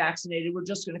to be vaccinated. We're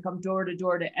just going to come door to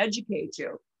door to educate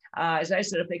you. As I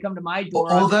said, if they come to my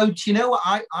door. Although, do you know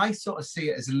what? I sort of see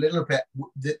it as a little bit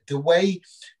the way,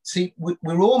 see,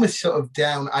 we're almost sort of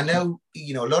down. I know,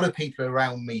 you know, a lot of people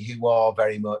around me who are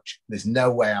very much, there's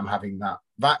no way I'm having that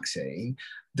vaccine.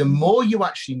 The more you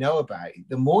actually know about it,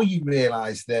 the more you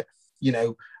realize that, you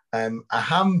know, a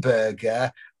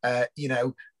hamburger, you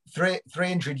know,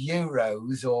 300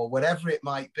 euros or whatever it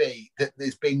might be that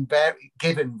there's been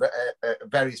given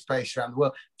various places around the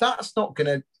world, that's not going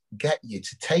to get you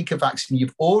to take a vaccine.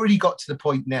 You've already got to the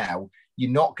point now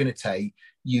you're not going to take.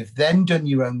 You've then done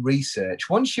your own research.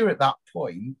 Once you're at that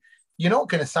point, you're not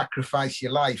going to sacrifice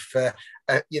your life for,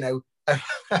 you know, a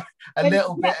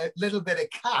little bit of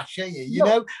cash, are you? You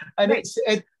know, and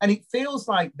and it feels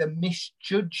like they're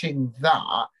misjudging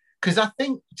that. Because I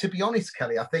think, to be honest,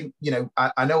 Kelly, I think, you know,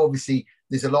 I know obviously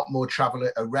there's a lot more travel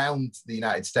around the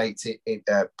United States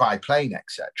by plane,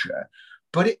 etc.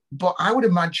 But I would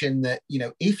imagine that, you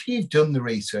know, if you've done the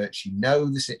research, you know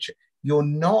the situation, you're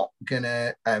not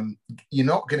gonna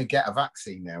get a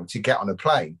vaccine now to get on a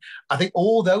plane. I think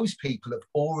all those people have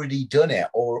already done it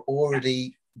or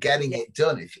already getting it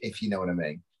done, if you know what I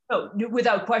mean. Oh,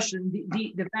 without question,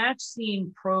 the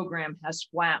vaccine program has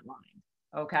flatlined.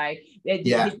 Okay.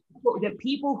 The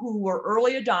people who were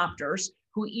early adopters,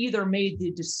 who either made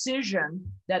the decision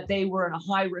that they were in a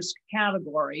high risk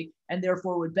category and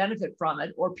therefore would benefit from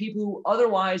it, or people who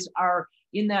otherwise are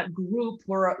in that group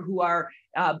who are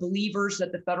believers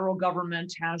that the federal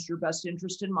government has your best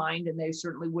interest in mind and they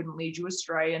certainly wouldn't lead you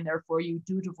astray and therefore you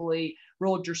dutifully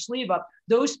rolled your sleeve up,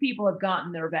 those people have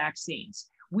gotten their vaccines.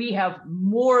 We have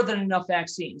more than enough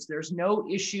vaccines. There's no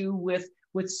issue with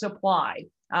supply.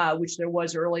 Which there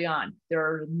was early on. There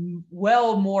are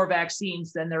well more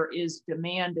vaccines than there is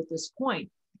demand at this point.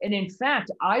 And in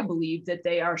fact, I believe that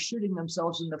they are shooting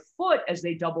themselves in the foot as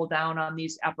they double down on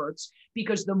these efforts,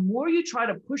 because the more you try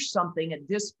to push something at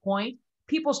this point,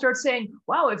 people start saying,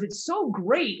 wow, if it's so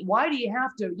great, why do you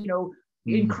have to, you know,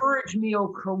 encourage me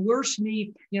or coerce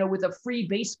me, you know, with a free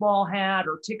baseball hat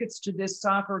or tickets to this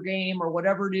soccer game or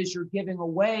whatever it is you're giving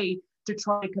away to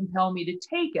try to compel me to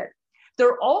take it.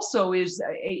 There also is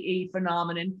a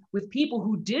phenomenon with people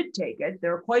who did take it.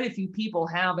 There are quite a few people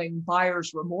having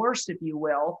buyer's remorse, if you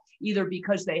will, either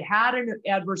because they had an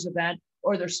adverse event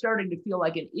or they're starting to feel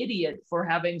like an idiot for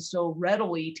having so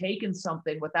readily taken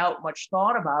something without much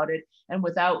thought about it and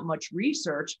without much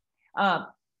research.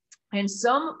 And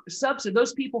some subset,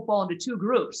 those people fall into two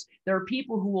groups. There are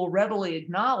people who will readily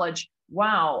acknowledge,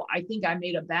 wow, I think I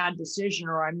made a bad decision,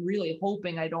 or I'm really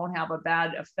hoping I don't have a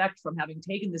bad effect from having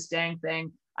taken this dang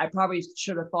thing. I probably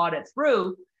should have thought it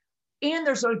through. And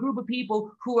there's a group of people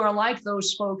who are like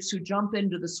those folks who jump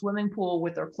into the swimming pool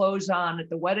with their clothes on at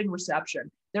the wedding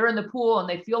reception. They're in the pool and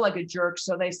they feel like a jerk.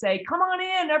 So they say, come on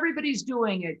in, everybody's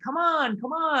doing it. Come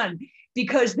on,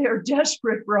 because they're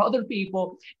desperate for other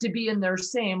people to be in their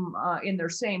same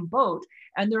boat.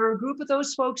 And there are a group of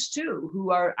those folks too,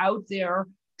 who are out there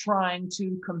trying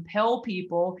to compel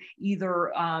people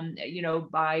either, you know,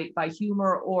 by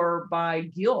humor or by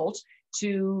guilt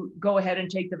to go ahead and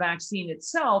take the vaccine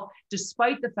itself,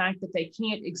 despite the fact that they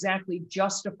can't exactly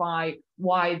justify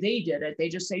why they did it. They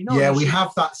just say, no. Yeah, we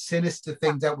have that sinister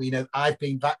thing, don't we? You know, I've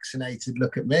been vaccinated,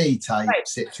 look at me type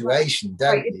situation,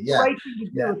 don't we? Yeah. Right thing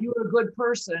to do. If you're a good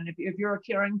person, if you're a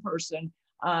caring person,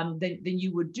 then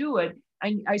you would do it.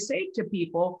 And I say to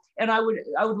people, and I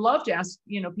would love to ask,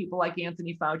 you know, people like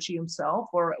Anthony Fauci himself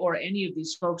or any of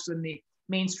these folks in the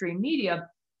mainstream media,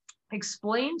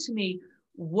 explain to me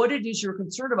what it is you're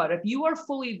concerned about. If you are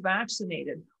fully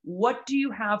vaccinated, what do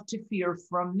you have to fear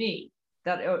from me?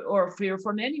 that, or fear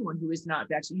from anyone who is not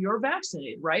vaccinated. You're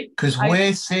vaccinated, right? Because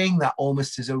we're seeing that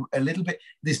almost as a little bit,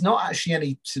 there's not actually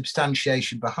any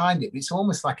substantiation behind it. But it's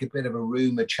almost like a bit of a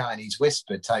rumor, Chinese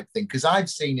whisper type thing. Because I've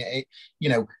seen it, you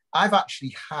know, I've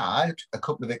actually had a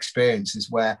couple of experiences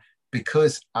where,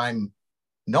 because I'm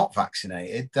not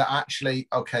vaccinated, that actually,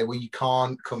 okay, well, you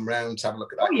can't come round to have a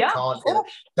look at that. Oh, yeah. You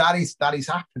can't. That is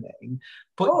happening.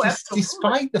 But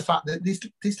despite the fact that this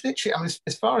literally, I mean,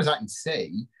 as far as I can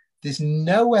see, there's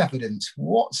no evidence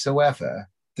whatsoever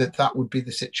that that would be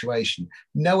the situation.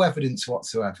 No evidence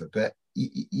whatsoever. But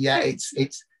yeah, it's.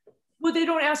 Well, they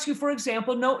don't ask you, for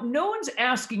example, no one's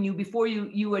asking you before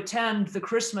you attend the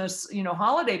Christmas,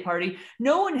 holiday party.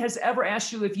 No one has ever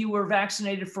asked you if you were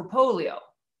vaccinated for polio,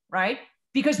 right?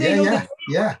 Because they know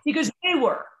that because they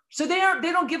were. So they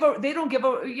don't give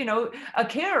a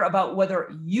care about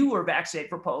whether you were vaccinated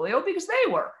for polio, because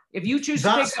they were. If you choose to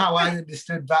take how I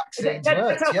understood vaccines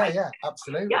works. Yeah,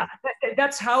 absolutely. Yeah,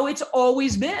 that's how it's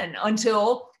always been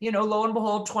until, lo and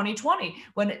behold, 2020,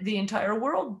 when the entire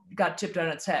world got tipped on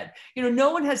its head.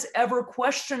 No one has ever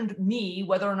questioned me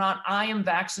whether or not I am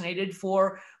vaccinated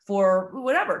for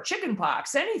whatever,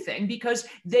 chickenpox, anything, because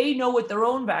they know what their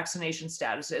own vaccination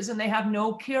status is and they have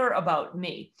no care about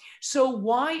me. So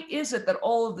why is it that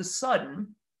all of a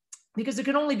sudden, because it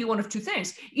can only be one of two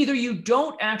things, either you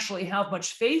don't actually have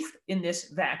much faith in this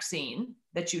vaccine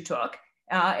that you took,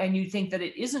 and you think that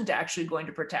it isn't actually going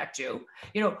to protect you,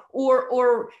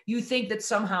 or you think that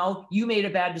somehow you made a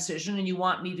bad decision and you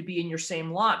want me to be in your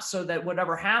same lot so that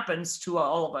whatever happens to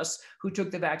all of us who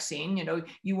took the vaccine,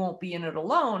 you won't be in it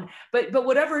alone. But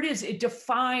whatever it is, it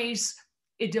defies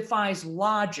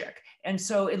logic. And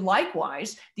so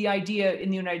likewise, the idea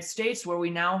in the United States, where we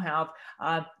now have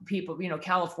people,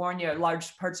 California,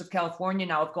 large parts of California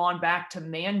now have gone back to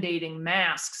mandating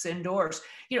masks indoors,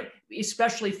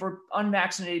 especially for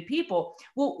unvaccinated people.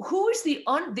 Well, who is the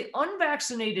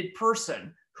unvaccinated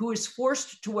person who is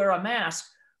forced to wear a mask?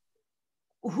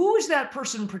 Who is that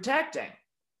person protecting?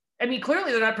 I mean,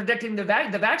 clearly they're not protecting the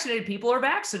vaccinated people are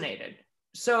vaccinated.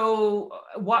 So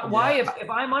why, if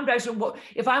I'm unvaccinated,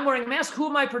 if I'm wearing a mask, who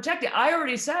am I protecting? I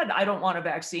already said I don't want a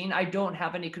vaccine. I don't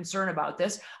have any concern about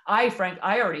this. I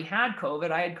already had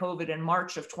COVID. I had COVID in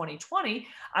March of 2020.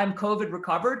 I'm COVID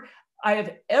recovered. I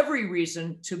have every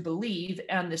reason to believe,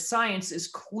 and the science is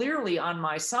clearly on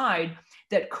my side,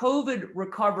 that COVID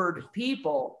recovered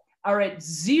people are at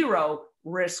zero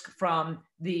risk from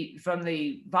the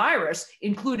virus,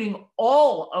 including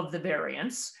all of the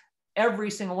variants.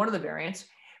 Every single one of the variants.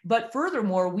 But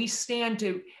furthermore, we stand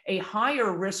to a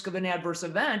higher risk of an adverse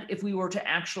event if we were to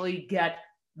actually get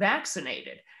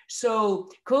vaccinated. So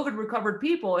COVID recovered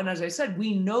people, and as I said,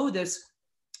 we know this,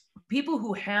 people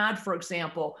who had, for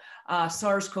example,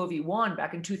 SARS-CoV-1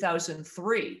 back in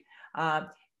 2003,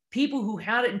 people who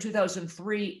had it in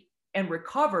 2003 and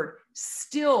recovered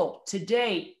still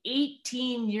today,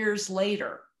 18 years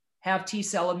later, have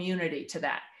T-cell immunity to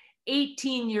that.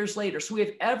 18 years later. So we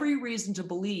have every reason to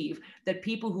believe that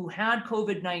people who had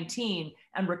COVID-19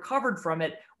 and recovered from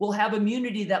it will have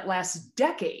immunity that lasts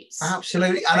decades.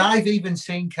 Absolutely. And I've even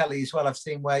seen, Kelly, as well, I've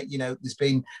seen where, there's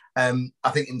been,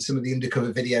 I think in some of the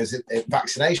undercover videos at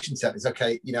vaccination centers,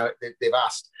 okay, they've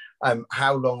asked,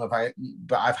 how long have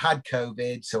but I've had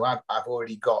COVID, so I've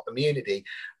already got immunity.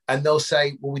 And they'll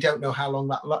say, well, we don't know how long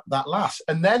that lasts.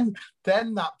 And then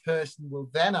that person will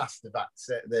then ask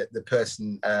the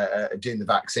person doing the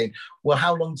vaccine, well,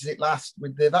 how long does it last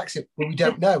with the vaccine? Well, we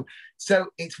don't know. So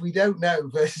it's we don't know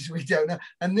versus we don't know.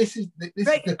 And this is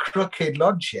the crooked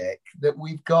logic that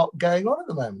we've got going on at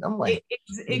the moment, haven't we?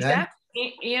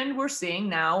 Exactly. And we're seeing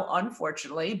now,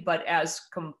 unfortunately, but as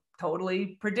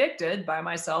totally predicted by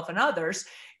myself and others,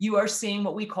 you are seeing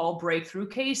what we call breakthrough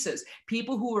cases.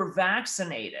 People who are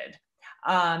vaccinated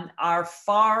are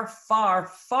far, far,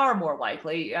 far more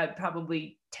likely,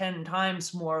 probably 10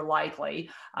 times more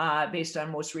likely, based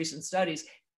on most recent studies,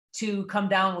 to come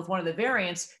down with one of the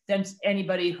variants than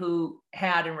anybody who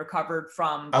had and recovered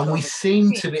from. And we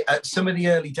seem to be at some of the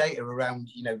early data around,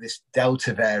 this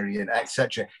Delta variant,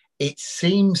 etc. It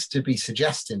seems to be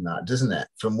suggesting that, doesn't it?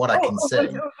 From what I can see.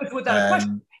 Without a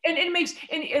question. And it makes,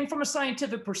 and from a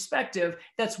scientific perspective,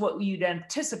 that's what you'd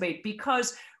anticipate,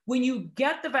 because when you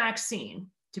get the vaccine,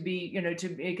 to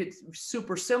make it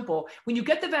super simple, when you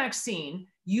get the vaccine,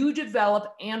 you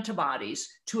develop antibodies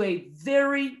to a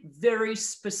very, very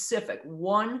specific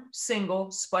one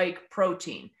single spike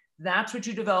protein. That's what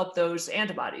you develop those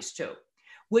antibodies to.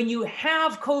 When you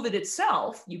have COVID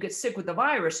itself, you get sick with the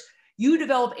virus, you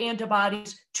develop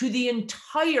antibodies to the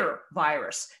entire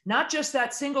virus, not just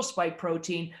that single spike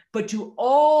protein, but to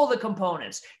all the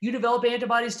components. You develop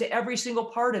antibodies to every single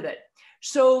part of it.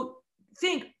 So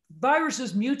think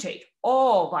viruses mutate.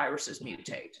 All viruses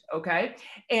mutate, okay?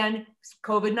 And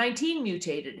COVID-19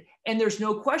 mutated. And there's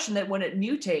no question that when it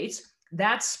mutates,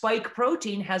 that spike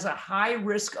protein has a high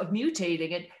risk of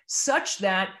mutating it such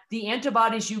that the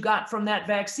antibodies you got from that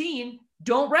vaccine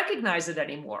don't recognize it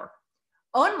anymore.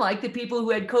 Unlike the people who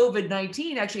had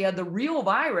COVID-19 actually had the real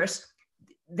virus,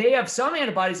 they have some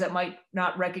antibodies that might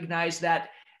not recognize that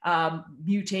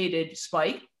mutated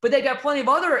spike, but they got plenty of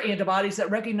other antibodies that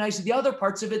recognize the other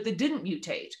parts of it that didn't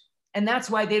mutate. And that's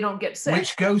why they don't get sick.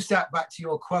 Which goes back to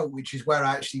your quote, which is where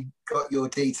I actually got your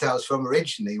details from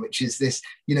originally, which is this,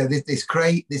 this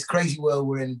crazy world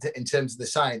we're in terms of the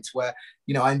science, where,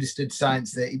 I understood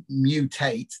science that it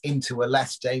mutates into a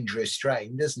less dangerous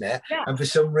strain, doesn't it? Yeah. And for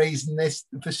some reason, this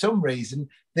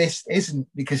isn't,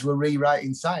 because we're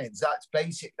rewriting science. That's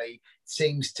basically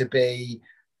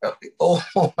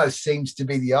almost seems to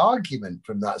be the argument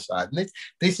from that side. And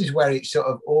this is where it sort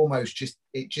of almost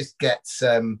it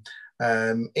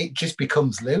just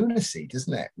becomes lunacy,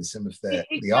 doesn't it, with some of the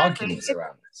arguments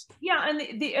around this? Yeah,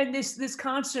 and this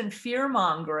constant fear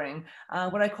mongering,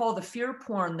 what I call the fear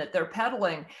porn that they're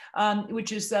peddling,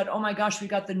 which is that, oh my gosh, we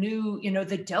got the new,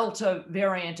 the Delta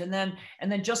variant, and then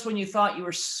just when you thought you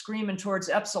were screaming towards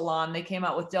Epsilon, they came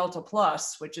out with Delta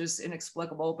Plus, which is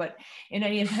inexplicable. But in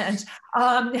any event,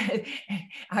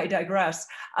 I digress.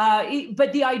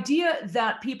 But the idea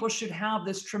that people should have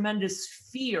this tremendous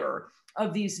fear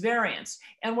of these variants.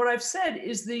 And what I've said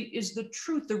is the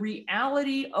truth. The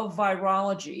reality of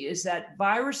virology is that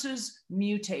viruses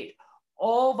mutate.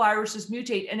 All viruses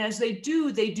mutate. And as they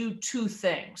do two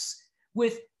things.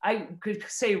 With, I could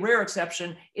say rare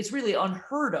exception, it's really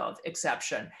unheard of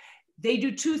exception. They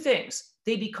do two things.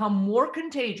 They become more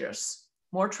contagious,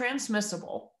 more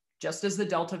transmissible, just as the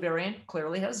Delta variant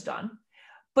clearly has done.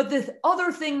 But the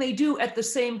other thing they do at the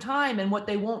same time, and what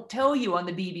they won't tell you on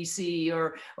the BBC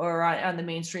or on the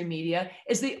mainstream media,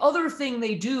 is the other thing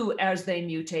they do as they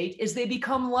mutate is they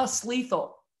become less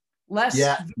lethal, less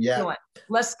virulent,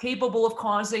 less capable of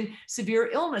causing severe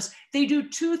illness. They do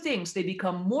two things. They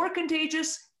become more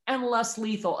contagious and less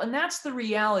lethal. And that's the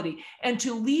reality. And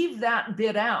to leave that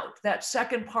bit out, that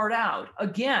second part out,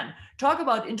 again, talk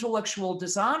about intellectual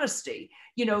dishonesty.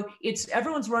 It's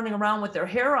everyone's running around with their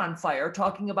hair on fire,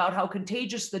 talking about how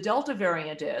contagious the Delta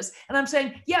variant is. And I'm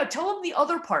saying, yeah, tell them the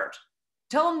other part.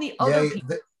 Tell them the other piece.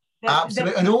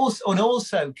 Absolutely. And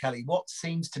also, Kelly, what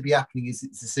seems to be happening is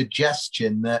it's a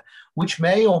suggestion that, which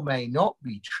may or may not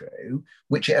be true,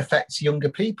 which it affects younger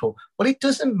people. Well, it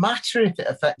doesn't matter if it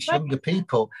affects younger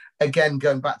people. Again,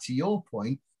 going back to your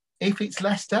point, if it's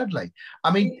less deadly.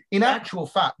 I mean, in actual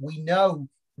fact, we know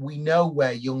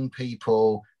where young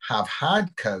people have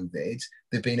had COVID,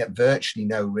 they've been at virtually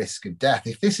no risk of death.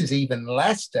 If this is even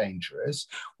less dangerous,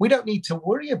 we don't need to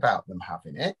worry about them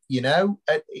having it,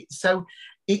 So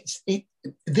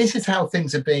this is how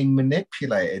things are being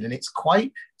manipulated. And it's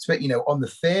quite, on the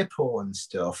fear porn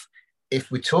stuff,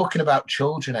 if we're talking about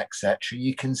children, etc.,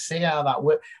 you can see how that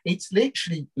works. It's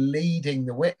literally leading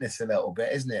the witness a little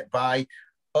bit, isn't it? By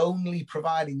only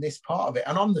providing this part of it.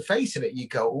 And on the face of it, you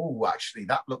go, oh, actually,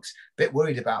 that looks a bit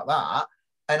worried about that.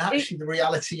 And actually, the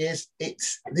reality is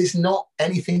there's not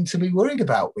anything to be worried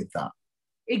about with that.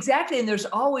 Exactly. And there's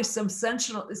always some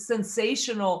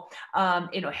sensational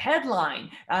headline.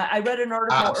 I read an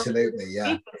article. Absolutely,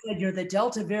 yeah. That said, the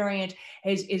Delta variant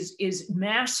is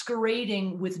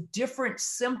masquerading with different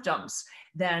symptoms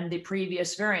than the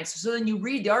previous variants. So then you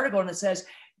read the article and it says,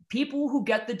 people who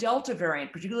get the Delta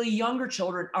variant, particularly younger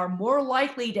children, are more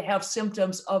likely to have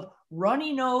symptoms of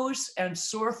runny nose and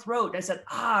sore throat. I said,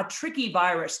 tricky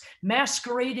virus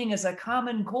masquerading as a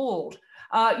common cold.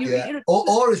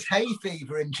 Or as hay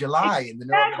fever in July in the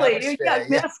Northern Hemisphere.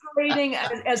 Masquerading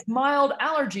as mild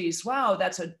allergies. Wow,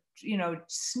 that's a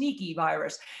sneaky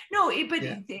virus. No,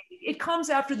 it comes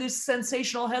after this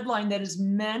sensational headline that is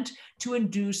meant to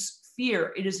induce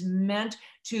fear. It is meant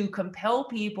to compel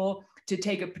people to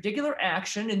take a particular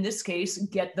action, in this case,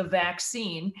 get the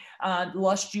vaccine,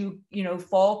 lest you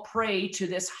fall prey to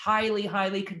this highly,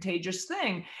 highly contagious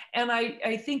thing. And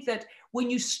I think that when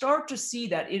you start to see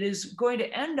that, it is going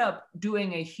to end up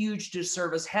doing a huge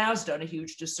disservice, has done a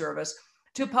huge disservice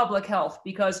to public health,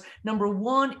 because number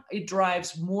one, it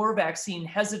drives more vaccine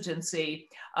hesitancy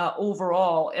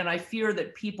overall. And I fear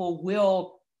that people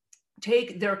will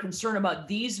take their concern about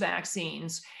these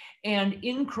vaccines and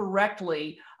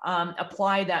incorrectly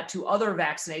apply that to other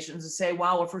vaccinations and say,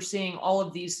 wow, if we're seeing all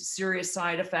of these serious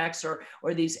side effects or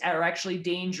these are actually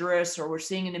dangerous, or we're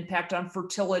seeing an impact on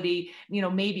fertility,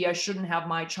 maybe I shouldn't have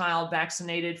my child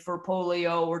vaccinated for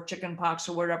polio or chickenpox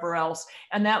or whatever else.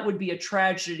 And that would be a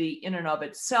tragedy in and of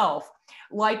itself.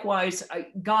 likewise,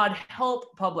 God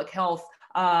help public health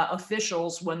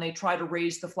officials when they try to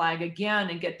raise the flag again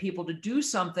and get people to do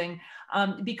something,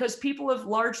 because people have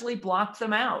largely blocked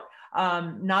them out.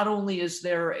 Not only is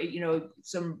there,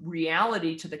 some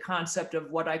reality to the concept of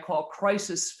what I call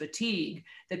crisis fatigue,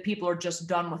 that people are just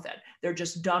done with it. They're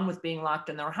just done with being locked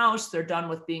in their house. They're done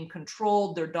with being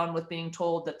controlled. They're done with being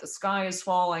told that the sky is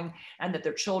falling and that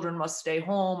their children must stay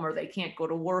home or they can't go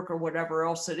to work or whatever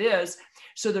else it is.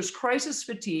 So there's crisis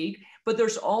fatigue, but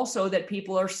there's also that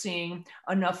people are seeing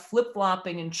enough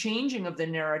flip-flopping and changing of the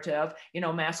narrative,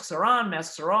 masks are on,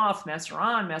 masks are off, masks are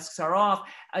on, masks are off,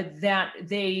 that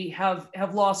they have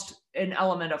lost an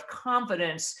element of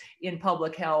confidence in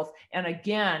public health. And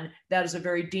again, that is a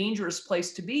very dangerous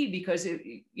place to be, because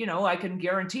I can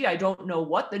guarantee, I don't know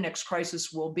what the next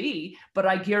crisis will be, but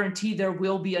I guarantee there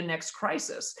will be a next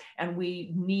crisis. And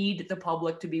we need the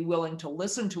public to be willing to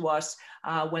listen to us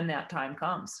when that time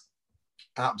comes.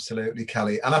 Absolutely,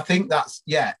 Kelly. And I think that's,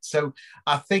 so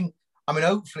I think,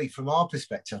 hopefully from our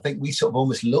perspective, I think we sort of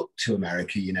almost look to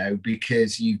America,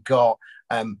 because you've got,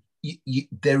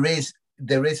 there is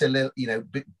a little,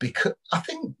 because I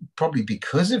think probably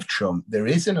because of Trump, there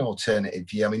is an alternative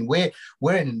view.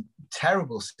 We're in a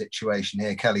terrible situation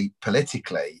here, Kelly,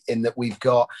 politically, in that we've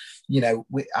got,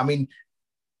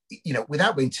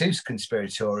 without being too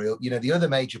conspiratorial, the other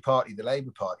major party, the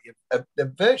Labour Party,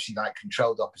 they're virtually like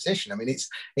controlled opposition.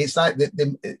 It's like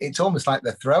it's almost like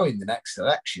they're throwing the next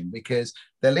election, because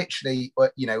they're literally,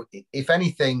 if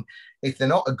anything, if they're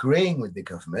not agreeing with the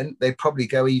government, they probably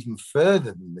go even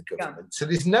further than the government. Yeah. So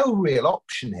there's no real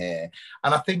option here.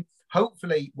 And I think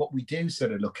hopefully what we do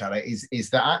sort of look at it is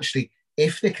that actually,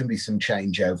 if there can be some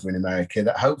change over in America,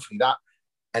 that hopefully that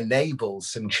enables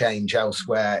some change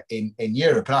elsewhere in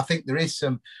Europe. And I think there is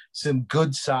some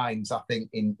good signs, I think,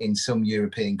 in some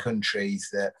European countries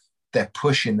that they're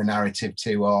pushing the narrative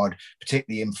too hard,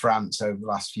 particularly in France over the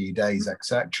last few days,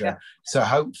 etc. Yeah. So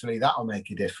hopefully that'll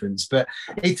make a difference. But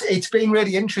it's been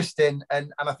really interesting,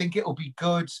 and I think it'll be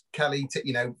good, Kelly,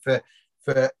 to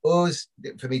for us,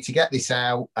 for me to get this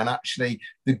out. And actually,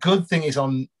 the good thing is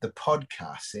on the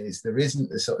podcast is there isn't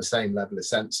the sort of same level of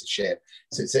censorship.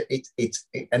 So it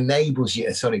enables you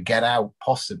to sort of get out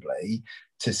possibly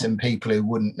to some people who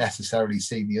wouldn't necessarily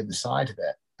see the other side of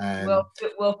it.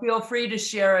 Well, feel free to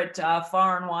share it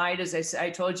far and wide. As I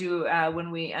told you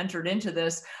when we entered into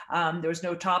this, there was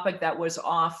no topic that was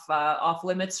off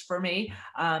limits for me.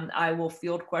 I will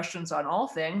field questions on all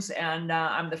things, and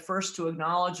I'm the first to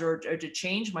acknowledge or to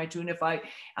change my tune if I,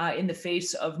 in the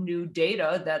face of new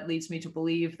data that leads me to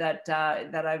believe that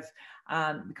I've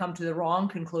come to the wrong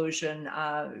conclusion.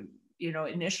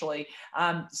 Initially.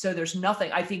 So there's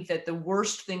nothing, I think that the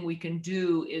worst thing we can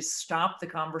do is stop the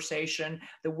conversation.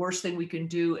 The worst thing we can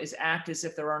do is act as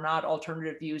if there are not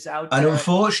alternative views out there. And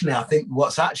unfortunately, I think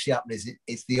what's actually happened is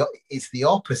it's the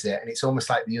opposite. And it's almost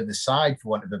like the other side, for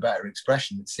want of a better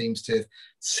expression, that seems to have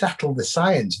settled the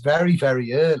science very,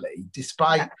 very early,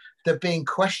 despite there being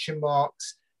question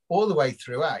marks all the way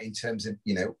throughout in terms of,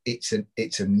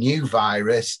 it's a new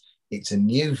virus. It's a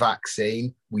new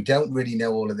vaccine. We don't really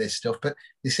know all of this stuff, but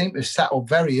they seem to have settled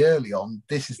very early on.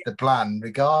 This is the plan,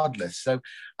 regardless. So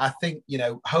I think,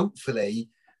 hopefully,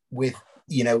 with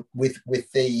the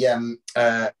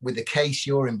case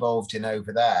you're involved in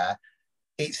over there,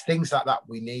 it's things like that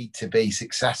we need to be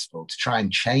successful to try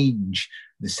and change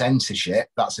the censorship.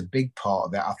 That's a big part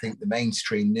of it. I think the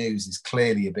mainstream news is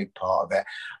clearly a big part of it,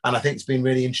 and I think it's been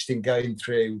really interesting going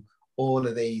through all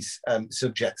of these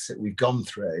subjects that we've gone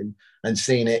through and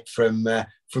seeing it from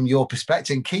your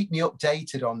perspective. And keep me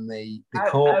updated on the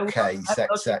court case,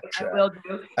 etc. I will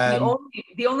do.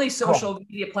 The only social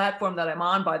media platform that I'm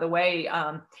on, by the way,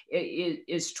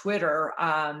 is Twitter.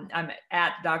 I'm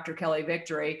at Dr. Kelly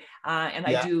Victory, and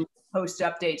I do post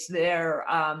updates there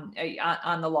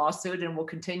on the lawsuit, and will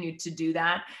continue to do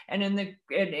that. And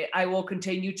I will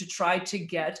continue to try to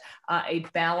get a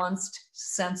balanced,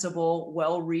 sensible,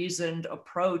 well-reasoned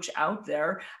approach out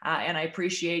there. And I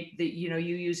appreciate that you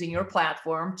using your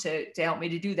platform to help me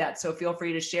to do that. So feel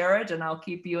free to share it, and I'll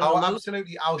keep you in the loop.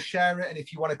 Absolutely. I'll share it. And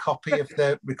if you want a copy of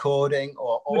the recording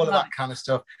or all of that kind of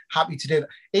stuff, happy to do that.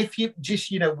 If you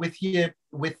just, with your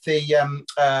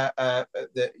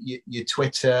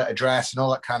Twitter address and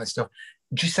all that kind of stuff,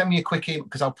 just send me a quick email,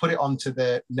 because I'll put it onto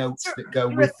the notes that go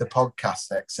with the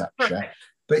podcast, etc.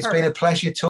 But it's been a pleasure talking.